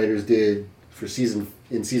episode the writers did for season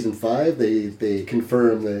 5, they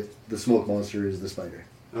confirm that the smoke monster is the spider.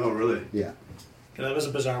 Oh, really? Yeah. Yeah, that was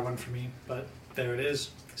a bizarre one for me, but there it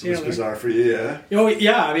is. It was bizarre for you, yeah?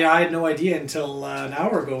 Yeah, I mean, I had no idea until an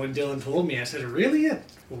hour ago when Dylan told me. I said, really?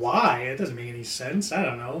 Why? It doesn't make any sense. I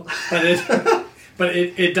don't know. But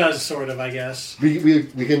it does sort of, I guess. We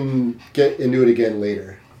can get into it again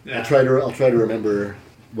later. Yeah. I'll try to remember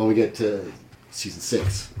when we get to season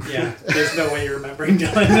 6. Yeah, there's no way you're remembering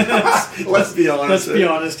Dylan. Let's be honest. Let's be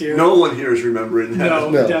honest here. No one here is remembering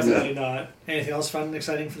that. No, definitely not. Anything else fun and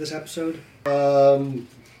exciting for this episode?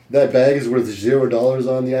 That bag is worth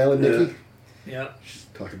 $0 on the island, Nikki. Yeah.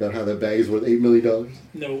 Just talk about how that bag is worth $8 million.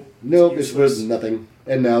 Nope, it's worth nothing.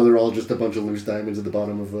 And now they're all just a bunch of loose diamonds at the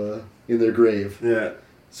bottom of in their grave. Yeah.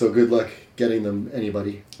 So good luck getting them,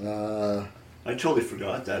 anybody. I totally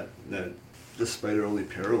forgot that the spider only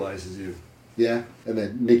paralyzes you. Yeah, and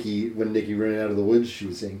then when Nikki ran out of the woods, she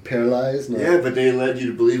was saying paralyzed. Yeah, but they led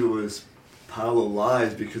you to believe it was Paolo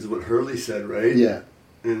lies because of what Hurley said, right? Yeah.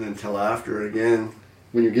 And until after again.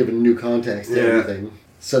 When you're given new context to everything,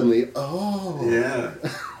 suddenly, oh. Yeah.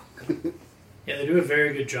 Yeah, they do a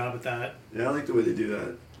very good job at that. Yeah, I like the way they do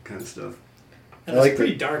that kind of stuff. And it's a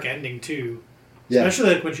pretty dark ending, too. Yeah.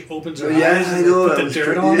 Especially like when she opens her eyes I and know, put the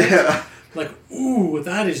dirt on it. Yeah. Like, ooh,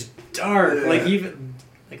 that is dark. Yeah. Like, even...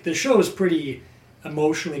 Like, the show is pretty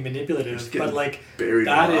emotionally manipulative, but, like,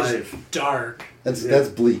 that alive. Is dark. That's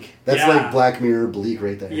bleak. That's like Black Mirror bleak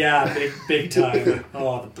right there. Yeah, big time.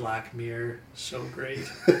 Oh, the Black Mirror. So great.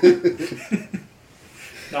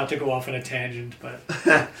 Not to go off on a tangent, but...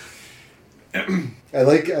 I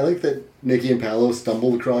like that Nikki and Paolo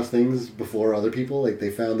stumbled across things before other people. Like, they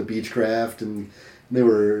found the Beechcraft, and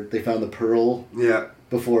they found the pearl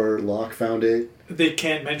before Locke found it. They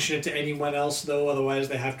can't mention it to anyone else, though, otherwise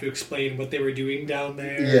they have to explain what they were doing down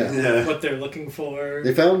there, what they're looking for.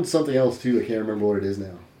 They found something else, too. I can't remember what it is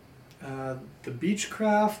now. The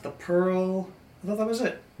Beechcraft, the pearl. I thought that was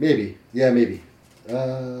it. Maybe. Yeah, maybe.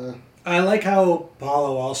 I like how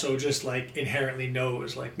Paolo also just, like, inherently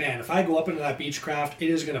knows, like, man, if I go up into that Beechcraft, it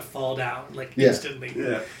is going to fall down, like, instantly.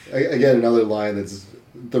 Yeah. Again, another line that's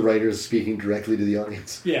the writers speaking directly to the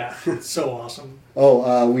audience. Yeah, it's so awesome.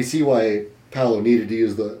 We see why Paolo needed to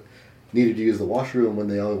use the washroom when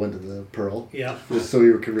they all went to the Pearl. Yeah. Just so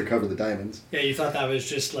he could recover the diamonds. Yeah, you thought that was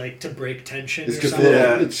just like to break tension it's or just something?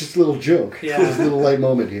 It's just a little joke. Yeah. Just a little light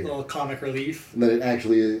moment here. A little comic relief. And then it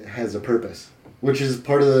actually has a purpose. Which is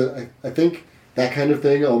part of the... I think that kind of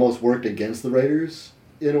thing almost worked against the writers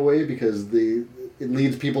in a way because it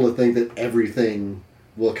leads people to think that everything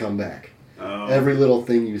will come back. Oh. Every little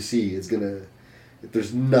thing you see is going to...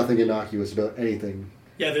 There's nothing innocuous about anything.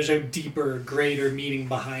 Yeah, there's a deeper, greater meaning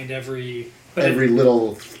behind every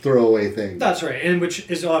little throwaway thing. That's right, and which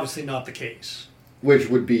is obviously not the case. Which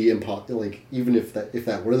would be impossible. Like, even if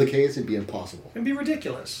that were the case, it'd be impossible. It'd be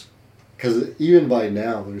ridiculous. Because even by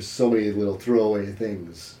now, there's so many little throwaway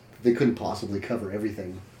things. They couldn't possibly cover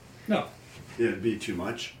everything. No. Yeah, it'd be too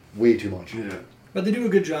much. Way too much. Yeah. But they do a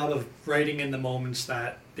good job of writing in the moments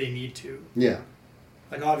that they need to. Yeah.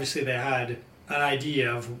 Like, obviously they had an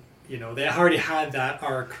idea of, they already had that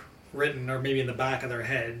arc written, or maybe in the back of their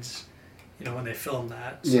heads, when they filmed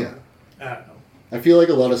that. So, Yeah. I don't know. I feel like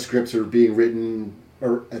a lot of scripts are being written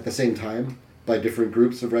or at the same time by different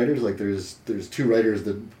groups of writers. Like there's 2 writers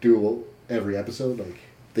that do every episode. Like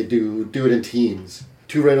they do it in teams.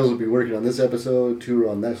 2 writers will be working on this episode, 2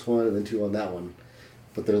 on this one, and then 2 on that one.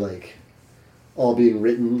 But they're like all being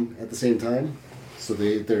written at the same time, so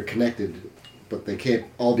they're connected, but they can't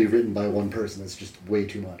all be written by one person. It's just way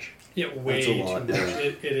too much. Yeah, way That's a lot, too much. yeah.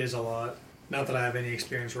 It is a lot. Not that I have any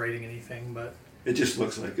experience writing anything, but It just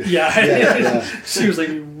looks like it. yeah, Yeah. it seems like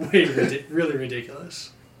really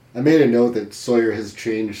ridiculous. I made a note that Sawyer has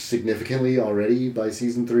changed significantly already by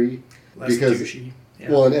season 3. Less Because- douchey. Yeah.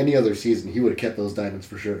 Well, in any other season, he would have kept those diamonds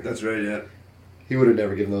for sure. That's right, yeah. He would have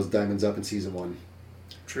never given those diamonds up in season 1,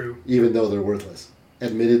 True. even though they're worthless.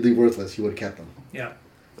 Admittedly worthless, he would have kept them. Yeah.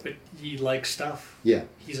 But he likes stuff. Yeah,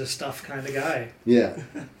 He's a stuff kind of guy. yeah.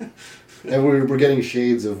 And we're getting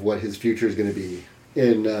shades of what his future is going to be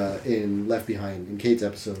in Left Behind. In Kate's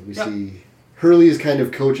episode, we Yep. see Hurley is kind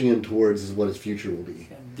of coaching him towards what his future will be.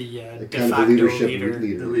 The Like de kind of facto the leadership leader.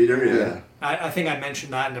 The leader, yeah. I think I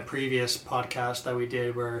mentioned that in a previous podcast that we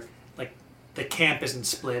did where, like, the camp isn't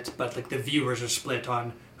split, but, like, the viewers are split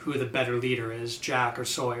on who the better leader is, Jack or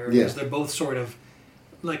Sawyer. Yeah. Because they're both sort of,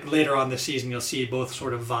 like, later on this season, you'll see both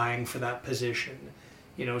sort of vying for that position.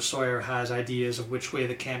 Sawyer has ideas of which way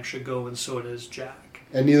the camp should go, and so does Jack.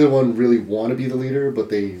 And neither one really want to be the leader, but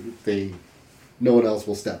they no one else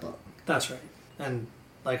will step up. That's right. And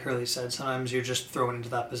like Hurley said, sometimes you're just thrown into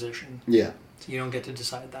that position. Yeah, So you don't get to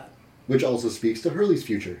decide that. which also speaks to Hurley's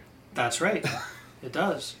future. That's right. It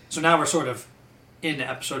does. So now we're sort of in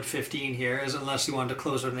episode 15 here, unless you wanted to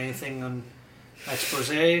close on anything on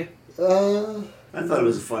expose. I thought it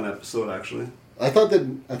was a fun episode, actually. I thought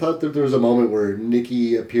that there was a moment where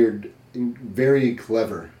Nikki appeared very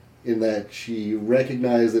clever in that she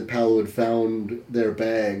recognized that Paolo had found their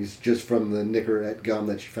bags just from the Nicorette gum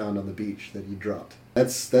that she found on the beach that he dropped.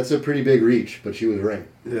 That's a pretty big reach, but she was right.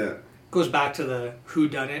 Yeah. Goes back to the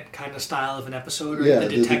whodunit kind of style of an episode, or Yeah, the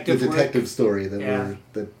detective the work. detective story that Yeah.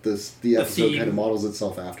 the episode theme. kind of models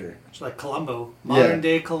itself after. It's like Columbo, modern Yeah.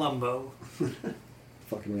 day Columbo.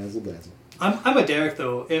 Fucking razzle dazzle. I'm a Derek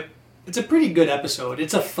though. It's a pretty good episode.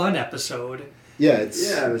 It's a fun episode. Yeah, it's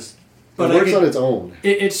Yeah, it was... But it I works could- on its own.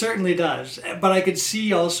 It certainly does. But I could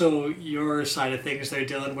see also your side of things there,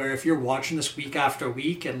 Dylan, where if you're watching this week after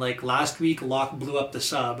week, and like last week Locke blew up the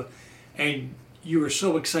sub, and you were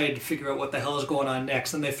so excited to figure out what the hell is going on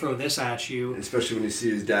next, then they throw this at you. Especially when you see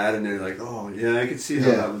his dad and they're like, oh, yeah, I could see how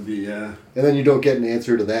Yeah. that would be, yeah. And then you don't get an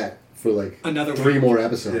answer to that for like Another 3 week. more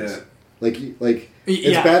episodes. Yeah. Like it's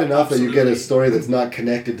Yeah, bad enough that you get a absolutely. story that's not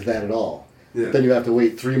connected to that at all. Yeah. Then you have to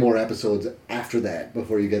wait 3 more episodes after that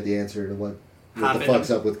before you get the answer to what the Happened fuck's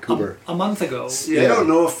up with Cooper. A month ago. See, Yeah. I don't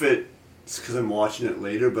know if it's because I'm watching it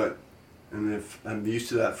later, but and if I'm used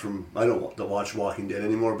to that from I don't watch Walking Dead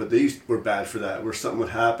anymore, but they were bad for that, where something would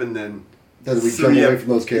happen, then Then we three jump away ep- from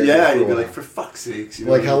those characters. Yeah, for a you'd be while. like, for fuck's sakes, you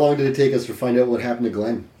Like know? how long did it take us to find out what happened to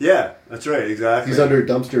Glenn? Yeah, that's right, exactly. He's under a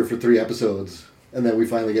dumpster for 3 episodes, and then we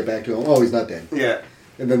finally get back to him. Oh, he's not dead. Yeah.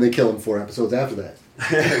 And then they kill him 4 episodes after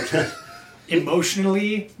that.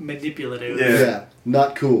 Emotionally manipulative. Yeah.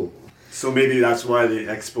 Not cool. So maybe that's why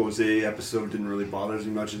the expose episode didn't really bother me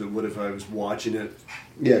much as it would if I was watching it.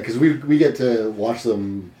 Yeah, because we get to watch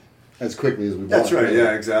them as quickly as we want. That's right, really.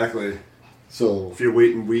 yeah, exactly. So If you're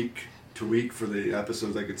waiting week to week for the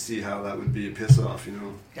episodes, I could see how that would be a piss off, you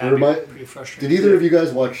know. Yeah, it'd be Remind- pretty frustrating. did either of you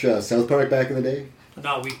guys watch South Park back in the day?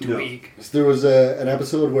 Not week to No. week. So there was an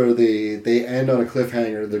episode where they end on a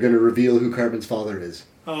cliffhanger. They're going to reveal who Cartman's father is.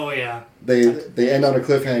 Oh yeah. They end on a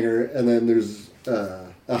cliffhanger, and then there's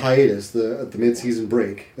a hiatus, the mid-season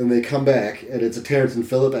break, and they come back, and it's a Terrence and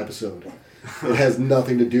Phillip episode. It has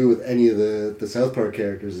nothing to do with any of the South Park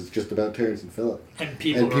characters. It's just about Terrence and Phillip. And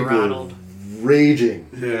people And were people rattled. raging,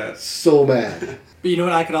 Yeah. so mad. But you know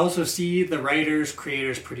what? I could also see the writers,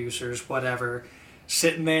 creators, producers, whatever,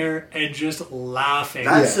 sitting there and just laughing.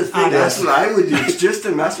 That's the thing, at that's us. what I would do. It's just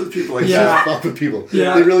to mess with people like Yeah. that. Fuck with people.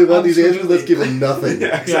 Yeah, They really want these answers. absolutely. Let's give them nothing.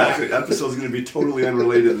 Yeah, exactly. The episode's going to be totally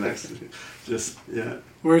unrelated next. Just, yeah.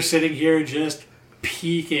 We're sitting here just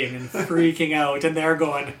peeking and freaking out, and they're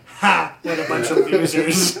going, "Ha! What a bunch of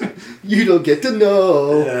losers!" You don't get to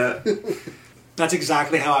know. Yeah. That's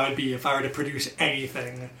exactly how I would be if I were to produce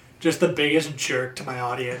anything. Just the biggest jerk to my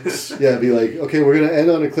audience. Yeah, be like, okay, we're gonna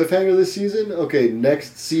end on a cliffhanger this season. Okay,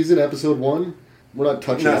 next season, episode 1, We're not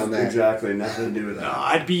touching on that. Exactly, nothing to do with No, that.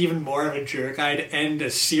 I'd be even more of a jerk. I'd end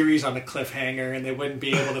a series on a cliffhanger and they wouldn't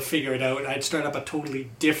be able to figure it out. I'd start up a totally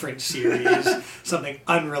different series, something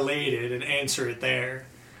unrelated, and answer it there.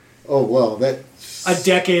 Oh well, A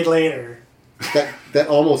decade later. that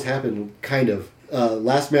almost happened, kind of.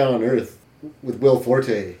 Last Man on Earth with Will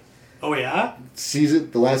Forte. Oh yeah? The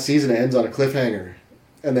last season ends on a cliffhanger,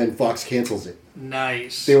 and then Fox cancels it.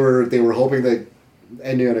 Nice. They were hoping that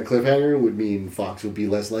ending on a cliffhanger would mean Fox would be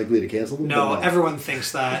less likely to cancel them. No, but everyone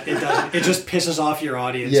thinks that. It doesn't. It just pisses off your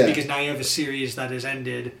audience Yeah. because now you have a series that is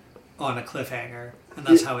ended on a cliffhanger, and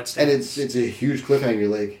that's how it stands. And it's a huge cliffhanger.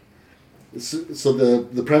 Like, so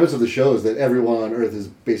the premise of the show is that everyone on Earth is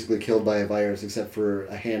basically killed by a virus except for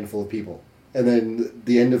a handful of people. And then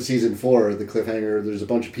the end of season 4, the cliffhanger, there's a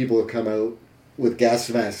bunch of people that come out with gas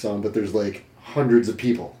masks on, but there's like hundreds of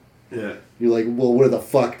people. Yeah. You're like, well, where the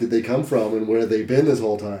fuck did they come from and where have they been this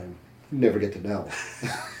whole time? You never get to know.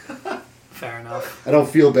 Fair enough. I don't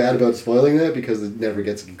feel bad about spoiling that because it never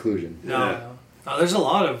gets a conclusion. No. There's a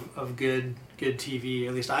lot of good TV,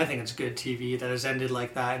 at least I think it's good TV, that has ended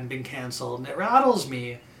like that and been cancelled, and it rattles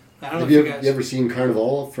me. I don't know Have if you you guys... ever seen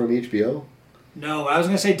Carnival from HBO? No, I was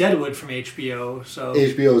going to say Deadwood from HBO, so...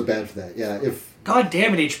 HBO is bad for that, yeah. God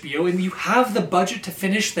damn it, HBO, and you have the budget to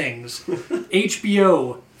finish things.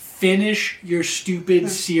 HBO, finish your stupid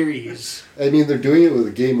series. I mean, they're doing it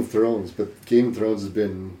with Game of Thrones, but Game of Thrones has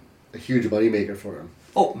been a huge moneymaker for them.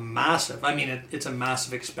 Oh, massive. I mean, it's a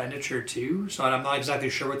massive expenditure, too, so I'm not exactly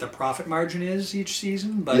sure what the profit margin is each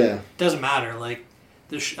season, but Yeah. it doesn't matter. Like,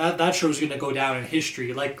 that show's going to go down in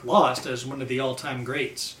history, like Lost, as one of the all-time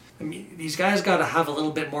greats. I mean, these guys got to have a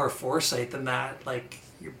little bit more foresight than that. Like,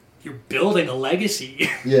 you're building a legacy.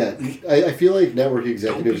 Yeah, I feel like network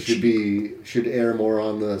executives Don't be should err more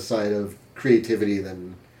on the side of creativity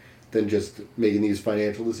than just making these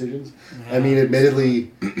financial decisions. Yeah. I mean,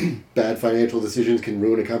 admittedly, bad financial decisions can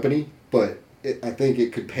ruin a company, but I think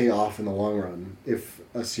it could pay off in the long run if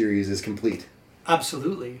a series is complete.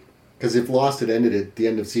 Absolutely. Because if Lost had ended at the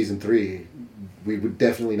end of season 3, we would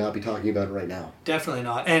definitely not be talking about it right now. Definitely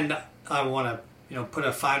not. And I want to, put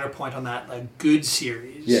a finer point on that. A good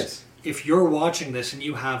series. Yes. If you're watching this and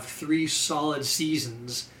you have 3 solid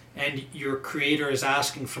seasons and your creator is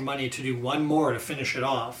asking for money to do one more to finish it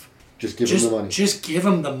off, Just give them the money. Just give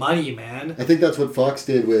them the money, man. I think that's what Fox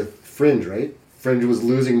did with Fringe, right? Fringe was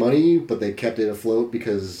losing money, but they kept it afloat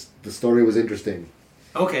because the story was interesting.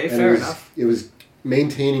 Okay, And fair enough. It was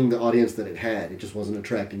maintaining the audience that it had. It just wasn't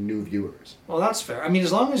attracting new viewers. Well, that's fair. I mean,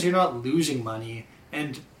 as long as you're not losing money,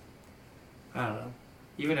 and I don't know,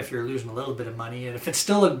 even if you're losing a little bit of money, and if it's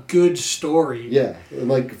still a good story. Yeah, and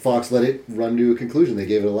like Fox let it run to a conclusion. They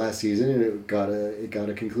gave it a last season, and it got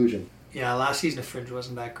a conclusion. Yeah, last season of Fringe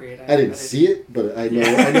wasn't that great. I didn't see it, but I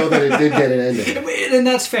know that it did get an ending. And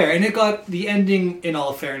that's fair. And the ending, in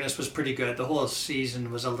all fairness, was pretty good. The whole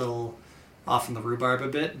season was a little off in the rhubarb a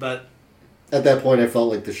bit, but... At that point, I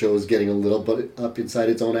felt like the show was getting a little bit up inside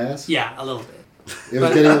its own ass. Yeah, a little bit. It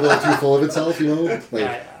was getting a little too full of itself, Like,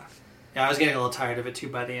 Yeah, I was getting a little tired of it too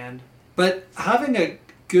by the end. But having a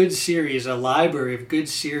good series, a library of good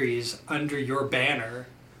series under your banner,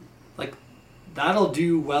 like, that'll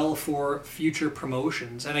do well for future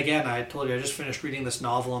promotions. And again, I told you, I just finished reading this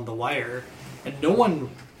novel on The Wire, and no one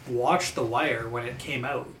watched The Wire when it came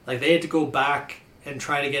out. Like, they had to go back and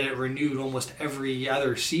try to get it renewed almost every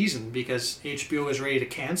other season because HBO was ready to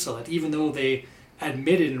cancel it, even though they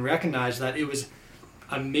admitted and recognized that it was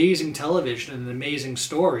amazing television and an amazing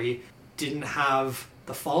story, didn't have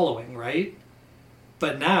the following, right?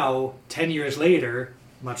 But now, 10 years later,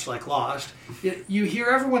 much like Lost, you hear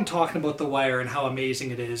everyone talking about The Wire and how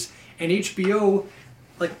amazing it is, and HBO,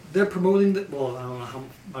 like, they're promoting well, I don't know how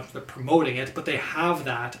much they're promoting it, but they have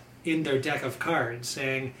that in their deck of cards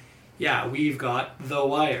saying, yeah, we've got The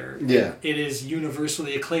Wire. Yeah. It is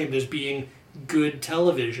universally acclaimed as being good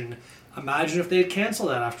television. Imagine if they'd cancel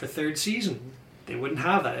that after 3rd season. They wouldn't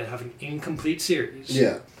have that. They'd have an incomplete series.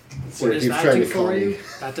 Yeah. What does that do for you?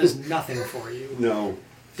 That does nothing for you. No.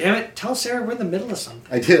 Damn it, tell Sarah we're in the middle of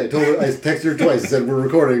something. I did. I told her. I texted her twice. I said, we're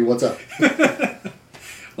recording. What's up?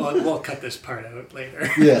 Well, we'll cut this part out later.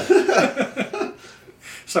 Yeah.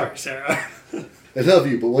 Sorry, Sarah. I love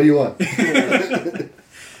you, but what do you want?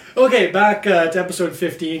 Okay, back to episode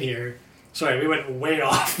 15 here. Sorry, we went way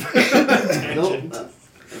off. Tangent. No,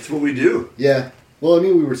 that's what we do. Yeah. Well, I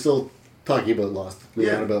mean, we were still talking about Lost in a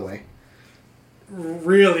Yeah. roundabout way.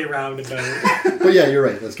 Really roundabout. But yeah, you're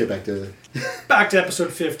right. Let's get back to... Back to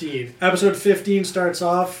episode 15. Episode 15 starts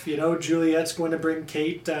off, Juliet's going to bring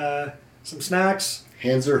Kate some snacks.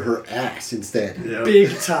 Hands her ass instead. Yeah.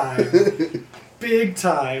 Big time. Big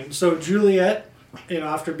time. So Juliet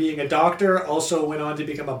after being a doctor, also went on to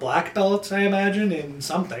become a black belt, I imagine, in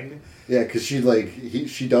something. Yeah, because she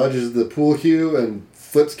dodges the pool cue and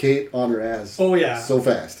flips Kate on her ass. Oh, yeah. So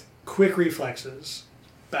fast. Quick reflexes.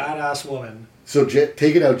 Badass woman. So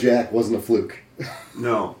taking out Jack wasn't a fluke.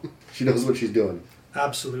 No. She knows what she's doing.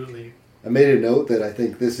 Absolutely. I made a note that I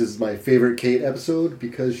think this is my favorite Kate episode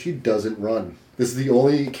because she doesn't run. This is the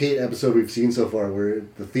only Kate episode we've seen so far where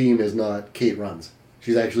the theme is not Kate runs.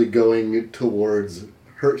 She's actually going towards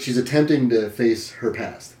her. She's attempting to face her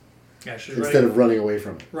past. Yeah, she's instead of running away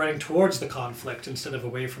from it. Running towards the conflict instead of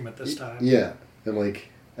away from it this time. Yeah. And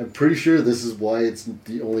I'm pretty sure this is why it's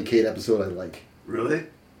the only Kate episode I like. Really?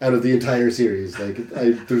 Out of the entire series.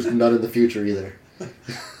 There's none in the future either.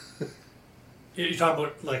 You're talking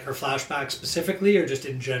about her flashback specifically, or just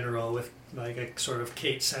in general with a sort of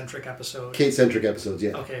Kate-centric episode? Kate-centric episodes,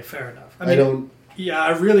 yeah. Okay, fair enough. I don't... Yeah,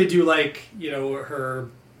 I really do like, her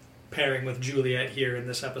pairing with Juliet here in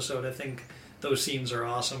this episode. I think those scenes are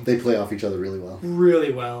awesome. They play off each other really well.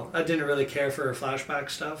 Really well. I didn't really care for her flashback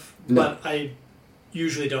stuff, no. But I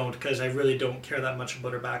usually don't, because I really don't care that much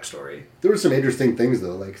about her backstory. There were some interesting things,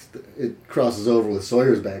 though. It crosses over with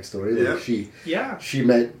Sawyer's backstory. Yeah. She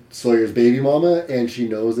met Sawyer's baby mama, and she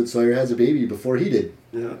knows that Sawyer has a baby before he did.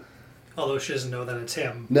 Yeah. Although she doesn't know that it's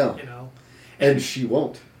him. No. And she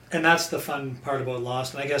won't. And that's the fun part about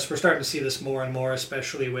Lost. And I guess we're starting to see this more and more,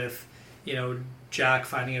 especially with, Jack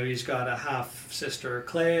finding out he's got a half-sister,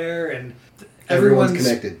 Claire, and everyone's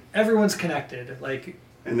connected. Everyone's connected.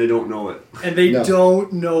 And they don't know it. And they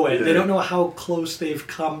don't know it. Yeah. They don't know how close they've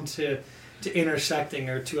come to intersecting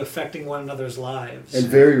or to affecting one another's lives. And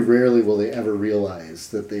very rarely will they ever realize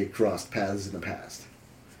that they crossed paths in the past.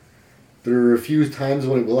 There are a few times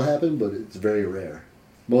when it will happen, but it's very rare.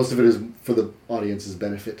 Most of it is for the audience's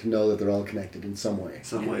benefit to know that they're all connected in some way.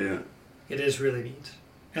 Yeah. It is really neat.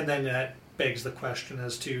 And then that begs the question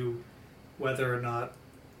as to whether or not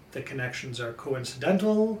the connections are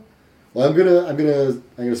coincidental. Well, I'm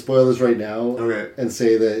gonna spoil this right now. Okay. And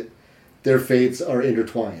say that their fates are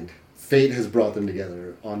intertwined. Fate has brought them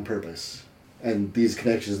together on purpose, and these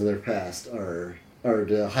connections in their past are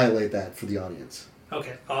to highlight that for the audience.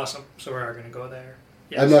 Okay, awesome. So we are going to go there.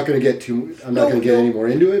 Yes. I'm not going to get any more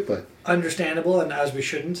into it, but understandable, and as we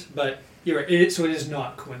shouldn't. But you're right. So it is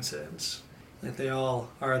not coincidence. They all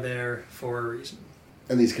are there for a reason.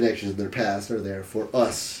 And these connections in their past are there for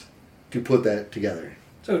us to put that together.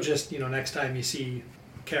 So just next time you see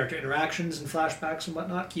character interactions and flashbacks and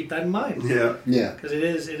whatnot, keep that in mind. Yeah. Yeah. Because it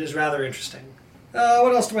is rather interesting.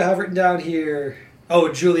 What else do I have written down here?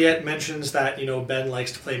 Oh, Juliet mentions that, Ben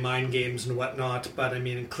likes to play mind games and whatnot, but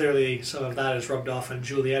clearly some of that is rubbed off on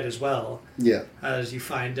Juliet as well. Yeah. As you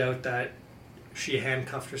find out that she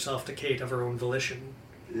handcuffed herself to Kate of her own volition.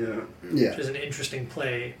 Yeah. Yeah. Which is an interesting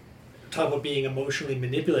play. Talk about being emotionally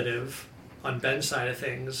manipulative on Ben's side of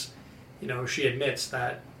things. She admits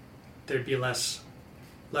that there'd be less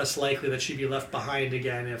likely that she'd be left behind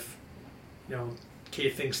again if,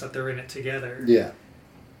 Kate thinks that they're in it together. Yeah.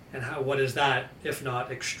 And what is that if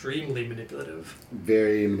not extremely manipulative?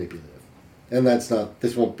 Very manipulative. And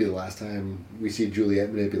this won't be the last time we see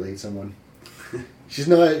Juliet manipulate someone. She's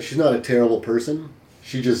not a terrible person.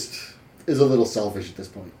 She just is a little selfish at this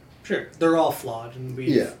point. Sure. They're all flawed, and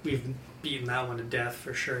we've beaten that one to death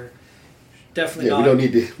for sure. Definitely not.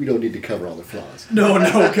 We don't need to cover all the flaws. No,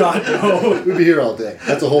 God, no. We'd be here all day.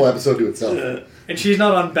 That's a whole episode to itself. And she's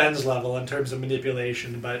not on Ben's level in terms of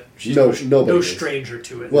manipulation, but she's no stranger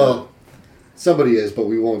to it. Well, somebody is, but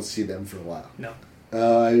we won't see them for a while. No.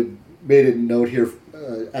 I made a note here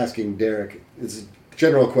asking Derek. It's a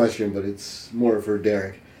general question, but it's more for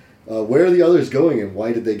Derek. Where are the others going, and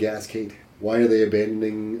why did they gas Kate? Why are they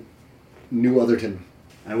abandoning New Otherton?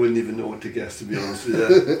 I wouldn't even know what to guess, to be honest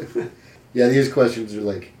with you. Yeah, these questions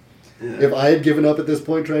are if I had given up at this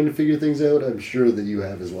point trying to figure things out, I'm sure that you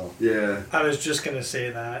have as well. Yeah. I was just going to say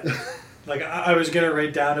that. I was going to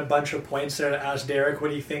write down a bunch of points there to ask Derek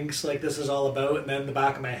what he thinks this is all about, and then in the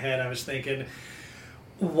back of my head I was thinking,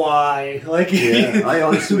 why? Yeah, I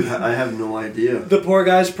honestly I have no idea. The poor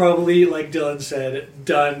guy's probably, like Dylan said,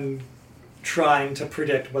 done trying to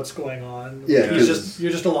predict what's going on. Yeah, you're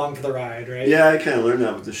just along for the ride, right? Yeah, I kind of learned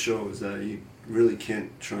that with the show, is that you really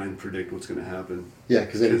can't try and predict what's going to happen. Yeah,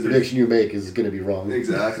 because any prediction you make is going to be wrong.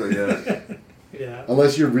 Exactly, yeah. Yeah.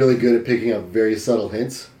 Unless you're really good at picking up very subtle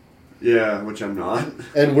hints. Yeah, which I'm not.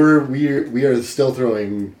 And we are still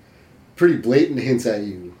throwing pretty blatant hints at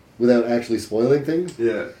you without actually spoiling things.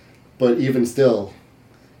 Yeah. But even still,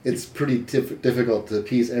 it's pretty difficult to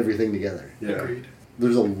piece everything together. Yeah. Agreed.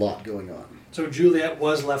 There's a lot going on. So Juliet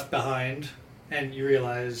was left behind, and you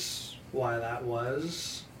realize why that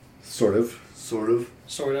was? Sort of. Sort of.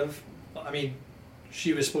 Sort of. I mean,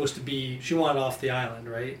 she was supposed to be... She wanted off the island,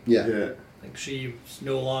 right? Yeah. Yeah. Like, she's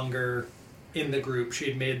no longer in the group. She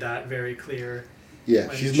had made that very clear. Yeah,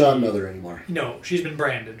 when she's she- not another anymore. No, she's been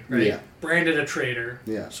branded, right? Yeah. Branded a traitor,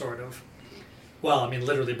 Yeah. sort of. Well, I mean,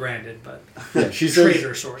 literally branded, but Yeah, she says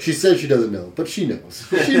traitor, sort of. she says she doesn't know, but she knows.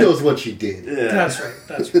 She knows what she did. Yeah. That's right.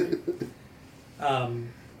 That's right.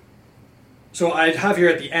 So I'd have here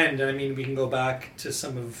at the end, and I mean, we can go back to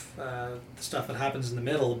some of the stuff that happens in the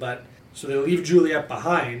middle, but so they leave Juliet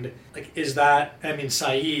behind. Like, is that, I mean,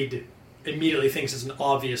 Saeed immediately thinks it's an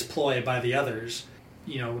obvious ploy by the others,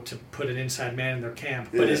 you know, to put an inside man in their camp.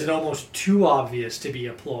 But Yeah. is it almost too obvious to be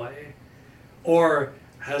a ploy? Or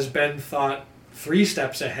has Ben thought 3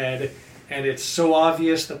 steps ahead, and it's so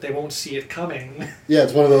obvious that they won't see it coming? Yeah,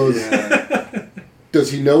 it's one of those. Yeah.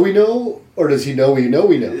 Does he know we know, or does he know we know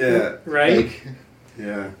we know? Yeah. Right? Like,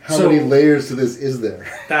 Yeah. how So- many layers to this is there?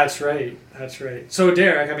 That's right. That's right. So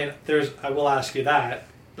Derek, I mean, I will ask you that,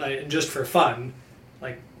 like, just for fun,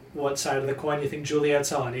 like, what side of the coin do you think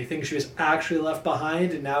Juliet's on? Do you think she was actually left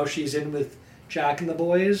behind and now she's in with Jack and the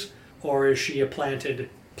boys, or is she a planted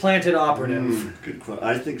operative? Good question.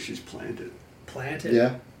 I think she's planted. Planted.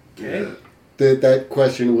 Yeah. Okay. Yeah. That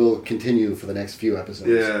question will continue for the next few episodes.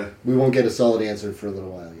 Yeah. We won't get a solid answer for a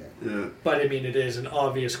little while yet. Yeah. But I mean, it is an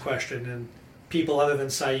obvious question, and people other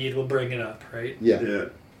than Saeed will bring it up, right? Yeah. Yeah.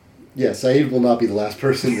 Yeah, Saeed will not be the last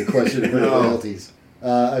person to question her No. loyalties.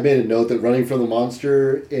 I made a note that running from the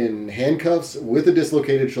monster in handcuffs with a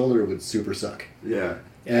dislocated shoulder would super suck. Yeah.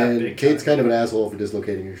 Yeah, And big Kate's time. kind of an asshole for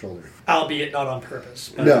dislocating your shoulder. Albeit not on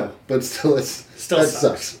purpose. But No, but still, Still that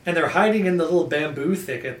sucks. And they're hiding in the little bamboo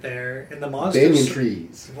thicket there, and the monsters. Banyan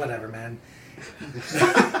trees. Whatever, man.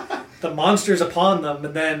 The monster's upon them,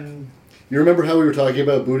 and then You remember how we were talking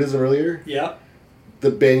about Buddhism earlier? yeah. The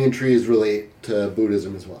banyan trees relate to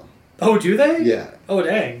Buddhism as well. Oh, do they? Yeah. Oh,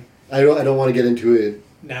 dang. I don't want to get into it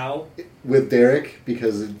Now. with Derek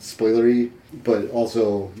because it's spoilery, but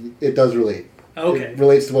also it does relate. Okay. It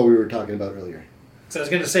relates to what we were talking about earlier. So I was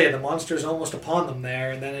going to say the monster's almost upon them there,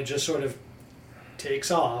 and then it just sort of takes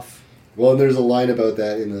off. Well, and there's a line about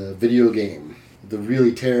that in the video game, the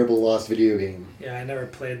really terrible Lost video game. Yeah, I never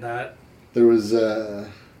played that. There was a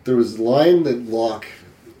line that Locke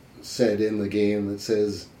said in the game that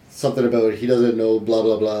says something about he doesn't know blah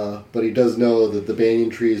blah blah, but he does know that the banyan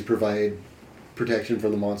trees provide protection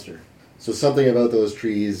from the monster. So something about those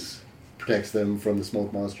trees protects them from the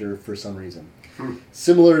smoke monster for some reason.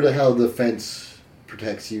 Similar to how the fence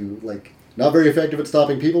protects you, like not very effective at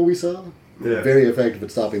stopping people we saw, Yeah. very effective at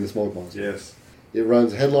stopping the smoke monster. Yes. It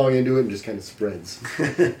runs headlong into it and just kind of spreads.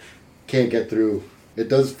 Can't get through. It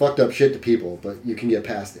does fucked up shit to people, but you can get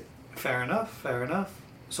past it. Fair enough, fair enough.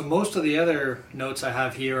 So most of the other notes I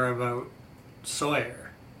have here are about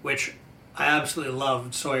Sawyer, which I absolutely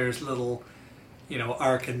loved. Sawyer's little,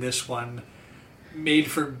 arc in this one made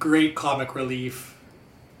for great comic relief,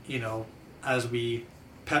 as we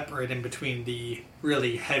pepper it in between the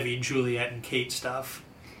really heavy Juliet and Kate stuff.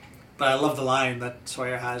 But I love the line that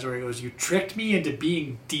Sawyer has where he goes, "You tricked me into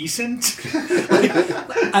being decent?"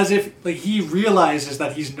 As if he realizes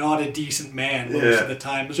that he's not a decent man most Yeah. of the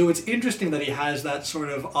time. So it's interesting that he has that sort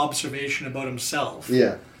of observation about himself.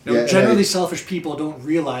 Yeah. You know, Yeah, generally, selfish people don't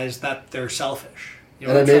realize that they're selfish. You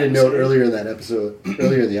know And I what I'm made a trying to note say? earlier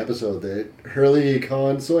in the episode that Hurley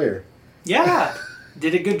conned Sawyer. Yeah,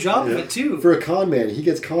 did a good job of Yeah. it too. For a con man, he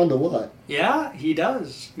gets conned a lot. Yeah, he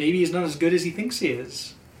does. Maybe he's not as good as he thinks he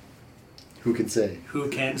is. Who can say? Who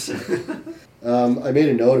can say? I made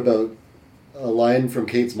a note about a line from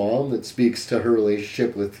Kate's mom that speaks to her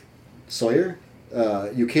relationship with Sawyer.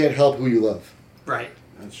 You can't help who you love. Right.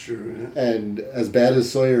 That's true. Yeah. And as bad as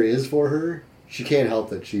Sawyer is for her, she can't help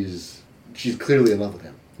that she's clearly in love with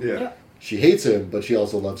him. Yeah. Yeah. She hates him, but she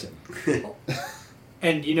also loves him.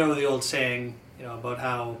 And you know the old saying, about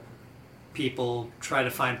how people try to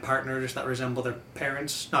find partners that resemble their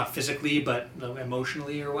parents, not physically, but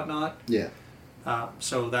emotionally or whatnot. Yeah.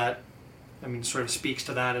 So that, sort of speaks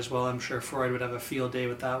to that as well. I'm sure Freud would have a field day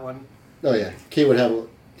with that one. Oh yeah.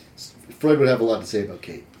 Freud would have a lot to say about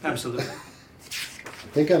Kate. Absolutely.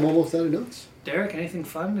 I think I'm almost out of notes. Derek, anything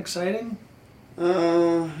fun, exciting? I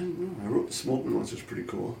don't know. I wrote the smoke monster's pretty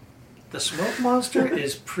cool. The smoke monster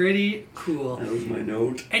is pretty cool. That was my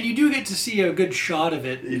note. And you do get to see a good shot of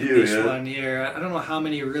it You in do, this yeah. one here. I don't know how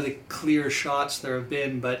many really clear shots there have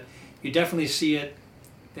been, but you definitely see it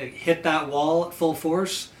hit that wall at full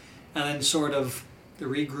force and then sort of the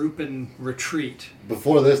regroup and retreat.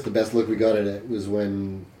 Before this, the best look we got at it was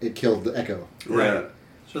when it killed the Echo. Right.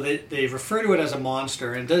 So they refer to it as a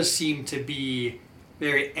monster, and it does seem to be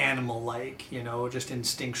very animal-like, just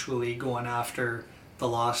instinctually going after the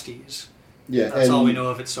Losties. Yeah, That's all we know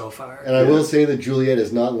of it so far. And I will say that Juliet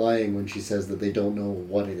is not lying when she says that they don't know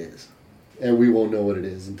what it is. And we won't know what it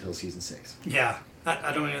is until season 6. Yeah.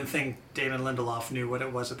 I don't even think Damon Lindelof knew what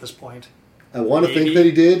it was at this point. I want to think that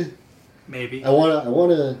he did. Maybe. I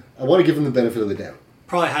want to give him the benefit of the doubt.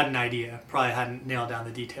 Probably had an idea. Probably hadn't nailed down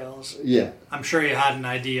the details. Yeah. I'm sure he had an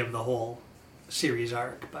idea of the whole series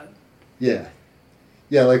arc, but yeah,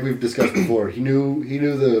 like we've discussed before, he knew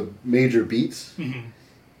the major beats,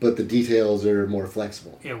 but the details are more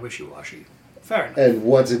flexible. Yeah, wishy-washy. Fair enough. And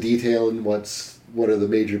what's a detail and what are the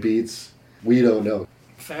major beats? We don't know.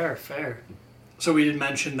 Fair. So we did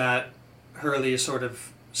mention that Hurley is sort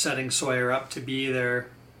of setting Sawyer up to be their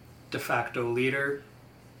de facto leader,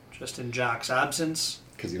 just in Jack's absence.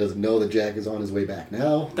 Because he doesn't know that Jack is on his way back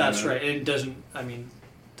now. That's right. And doesn't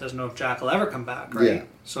know if Jack will ever come back, right? Yeah.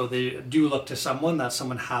 So they do look to someone. That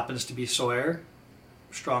someone happens to be Sawyer.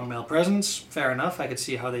 Strong male presence. Fair enough. I could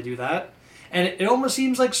see how they do that. And it almost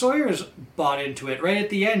seems like Sawyer's bought into it. Right at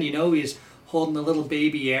the end, he's holding the little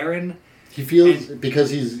baby Aaron. He feels, because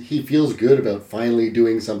he feels good about finally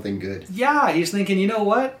doing something good. Yeah, he's thinking, you know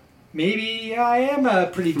what? Maybe I am a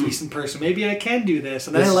pretty decent person. Maybe I can do this.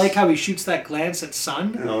 And then I like how he shoots that glance at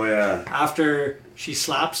Sun. Oh, yeah. After she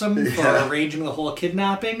slaps him for arranging the whole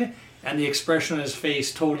kidnapping. And the expression on his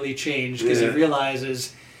face totally changed because he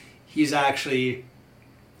realizes he's actually...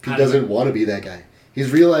 He doesn't want to be that guy.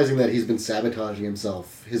 He's realizing that he's been sabotaging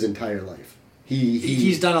himself his entire life.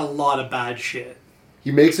 He's done a lot of bad shit. He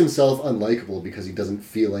makes himself unlikable because he doesn't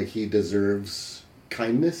feel like he deserves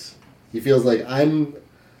kindness. He feels like I'm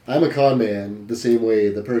a con man the same way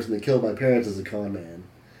the person that killed my parents is a con man.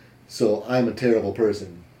 So I'm a terrible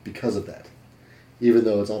person because of that. Even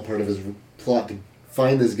though it's all part of his plot to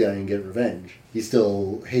find this guy and get revenge, he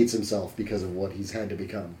still hates himself because of what he's had to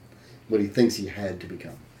become. What he thinks he had to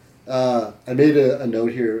become. I made a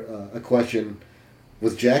note here, a question.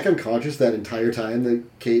 Was Jack unconscious that entire time that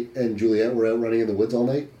Kate and Juliet were out running in the woods all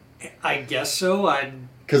night? I guess so.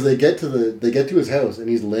 Because they get to his house and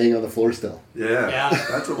he's laying on the floor still. Yeah.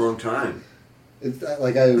 That's a long time. It's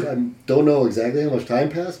like I don't know exactly how much time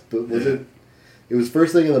passed, but was it? It was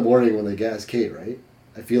first thing in the morning when they gassed Kate, right?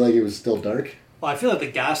 I feel like it was still dark. Well, I feel like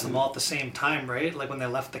they gassed them all at the same time, right? Like when they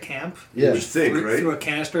left the camp. Yeah, you think, right? Threw a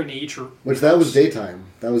canister into each. That was daytime.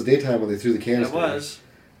 That was daytime when they threw the canister. It was.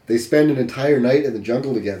 They spend an entire night in the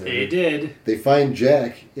jungle together. They did. They find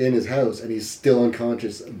Jack in his house, and he's still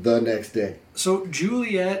unconscious the next day. So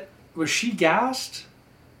Juliet, was she gassed,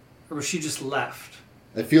 or was she just left?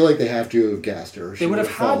 I feel like they have to have gassed her. They would have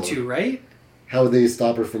had to, right? How would they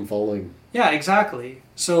stop her from following? Yeah, exactly.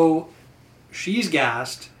 So she's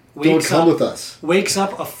gassed. Don't come with us. Wakes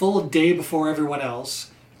up a full day before everyone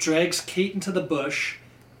else, drags Kate into the bush,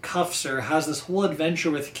 cuffs her, has this whole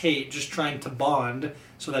adventure with Kate just trying to bond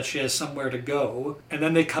so that she has somewhere to go, and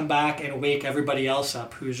then they come back and wake everybody else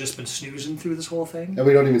up who's just been snoozing through this whole thing. And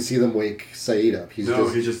we don't even see them wake Saeed up. He's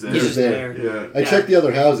just there. He's just there. Yeah. I checked the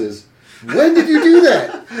other houses. When did you do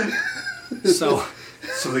that? So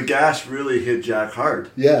the gas really hit Jack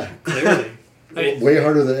hard. Yeah. Clearly. Way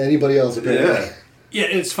harder than anybody else apparently. Yeah,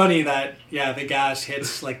 it's funny that, the gas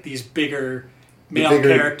hits like these bigger male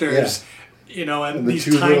characters, and these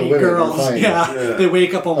two tiny girls. They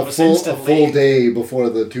wake up almost instantly. A full day before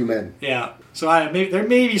the two men. Yeah. So there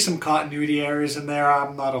may be some continuity errors in there.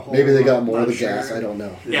 I'm not a whole... Maybe they got more of the gas. I don't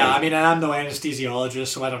know. Yeah, I mean, and I'm no anesthesiologist,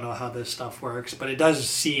 so I don't know how this stuff works, but it does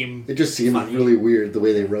seem... It just seemed funny. really weird the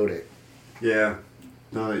way they wrote it. Yeah.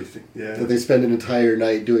 No, you think... Yeah. That they spend an entire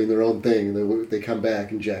night doing their own thing, and they come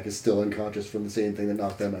back, and Jack is still unconscious from the same thing that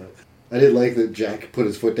knocked them out. I did like that Jack put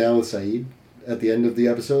his foot down with Saeed at the end of the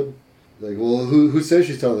episode. Like, well, who says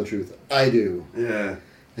she's telling the truth? I do. Yeah.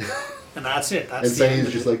 And that's it. That's and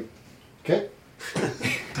Saeed's just like, okay.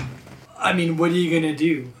 I mean, what are you going to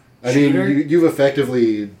do? I mean, you've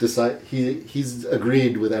effectively decided... He's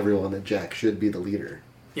agreed with everyone that Jack should be the leader.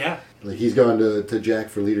 Yeah. Like, he's gone to Jack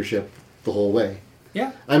for leadership the whole way.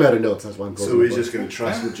 Yeah. I'm out of notes, that's why I'm going. So he's just going to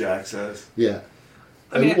trust what Jack says? Yeah.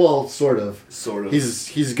 I mean, well, sort of. Sort of.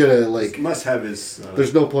 He's going to, like... Must have his...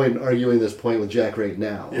 There's no point in arguing this point with Jack right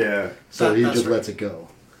now. Yeah. So he just lets it go.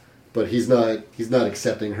 But he's not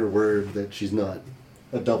accepting her word that she's not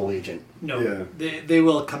a double agent. No. Yeah. They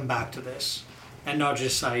will come back to this. And not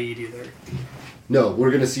just Saeed either. No,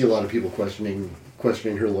 we're going to see a lot of people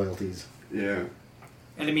questioning her loyalties. Yeah.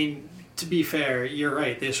 And I mean, to be fair, you're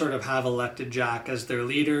right. They sort of have elected Jack as their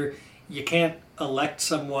leader. You can't elect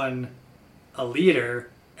someone a leader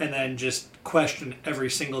and then just question every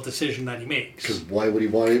single decision that he makes. Because why would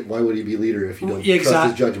he be leader if you don't trust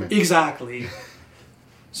his judgment? Exactly.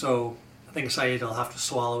 So I think Saeed will have to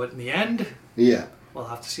swallow it in the end. Yeah. We'll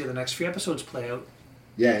have to see how the next few episodes play out.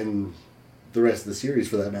 Yeah, and the rest of the series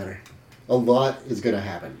for that matter. A lot is going to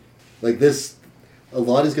happen. Like this, a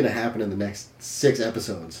lot is going to happen in the next 6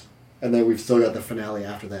 episodes. And then we've still got the finale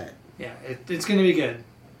after that. Yeah, it's going to be good.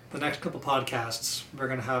 The next couple podcasts, we're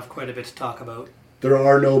going to have quite a bit to talk about. There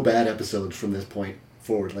are no bad episodes from this point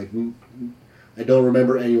forward. Like, I don't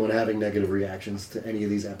remember anyone having negative reactions to any of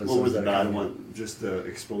these episodes. What was the that bad are one? Just the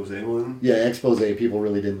expose one? Yeah, expose people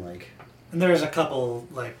really didn't like. And there's a couple,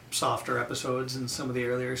 like, softer episodes in some of the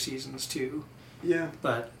earlier seasons, too. Yeah.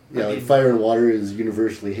 But, Yeah, I like mean, Fire and Water is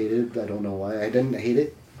universally hated. I don't know why. I didn't hate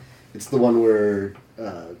it. It's the one where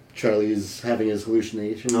Charlie's having his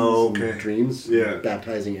hallucinations and dreams. Yeah.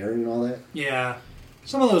 Baptizing Aaron and all that. yeah,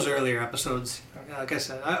 some of those earlier episodes, like I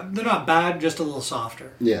said, they're not bad, just a little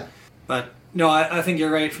softer. Yeah. But, no, I think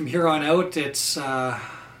you're right. From here on out, it's... The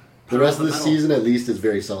rest of the season, at least, is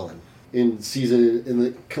very solid.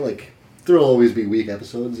 There'll always be weak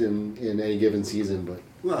episodes in any given season, but...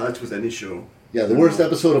 Well, that's with any show. Yeah, the worst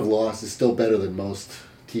episode of Lost is still better than most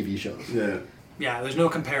TV shows. Yeah. Yeah, there's no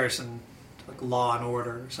comparison to like Law and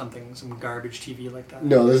Order or something, some garbage TV like that.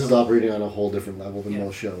 No, this is operating on a whole different level than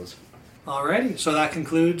most shows. Alrighty, so that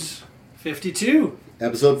concludes 52.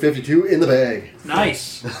 Episode 52 in the bag.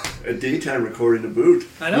 Nice. A daytime recording to boot.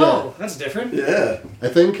 I know, that's different. Yeah. I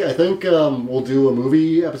think we'll do a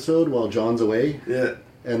movie episode while John's away. Yeah.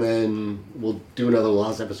 And then we'll do another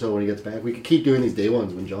Lost episode when he gets back. We could keep doing these day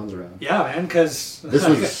ones when John's around. Yeah, man, because... This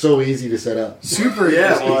was so easy to set up. Super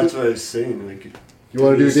Yeah, easy. well, that's what I was saying. Like, You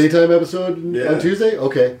want to do a daytime episode on Tuesday?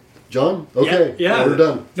 Okay. John? Okay. Yeah. We're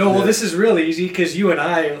done. No, well, this is really easy because you and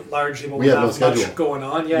I largely won't have no have schedule. much going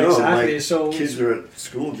on. Yeah, no, exactly. my So kids are at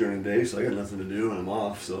school during the day, so I got nothing to do and I'm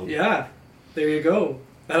off. So yeah, there you go.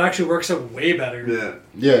 That actually works out way better. Yeah.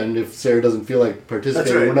 Yeah, and if Sarah doesn't feel like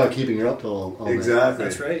participating, That's right. we're not keeping her up till all Exactly.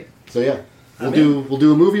 That's right. night. So yeah. We'll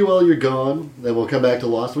do a movie while you're gone, then we'll come back to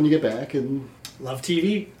Lost when you get back, and Love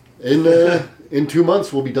TV. in 2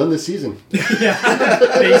 months we'll be done this season. Yeah,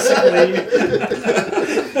 basically.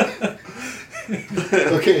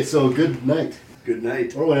 Okay, so good night. Good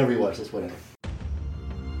night. Or whenever you watch this, whatever.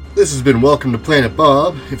 This has been Welcome to Planet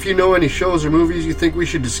Bob. If you know any shows or movies you think we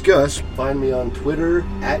should discuss, find me on Twitter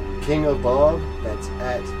at King of Bob. That's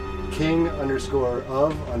at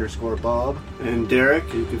King_of_Bob. And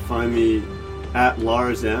Derek, you can find me at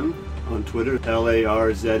Lars M on Twitter,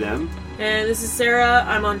 LARZM. And this is Sarah.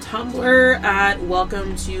 I'm on Tumblr at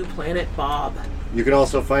Welcome to Planet Bob. You can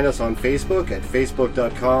also find us on Facebook at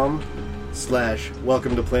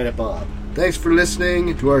facebook.com/Welcome to Planet Bob. Thanks for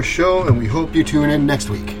listening to our show, and we hope you tune in next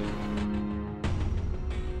week.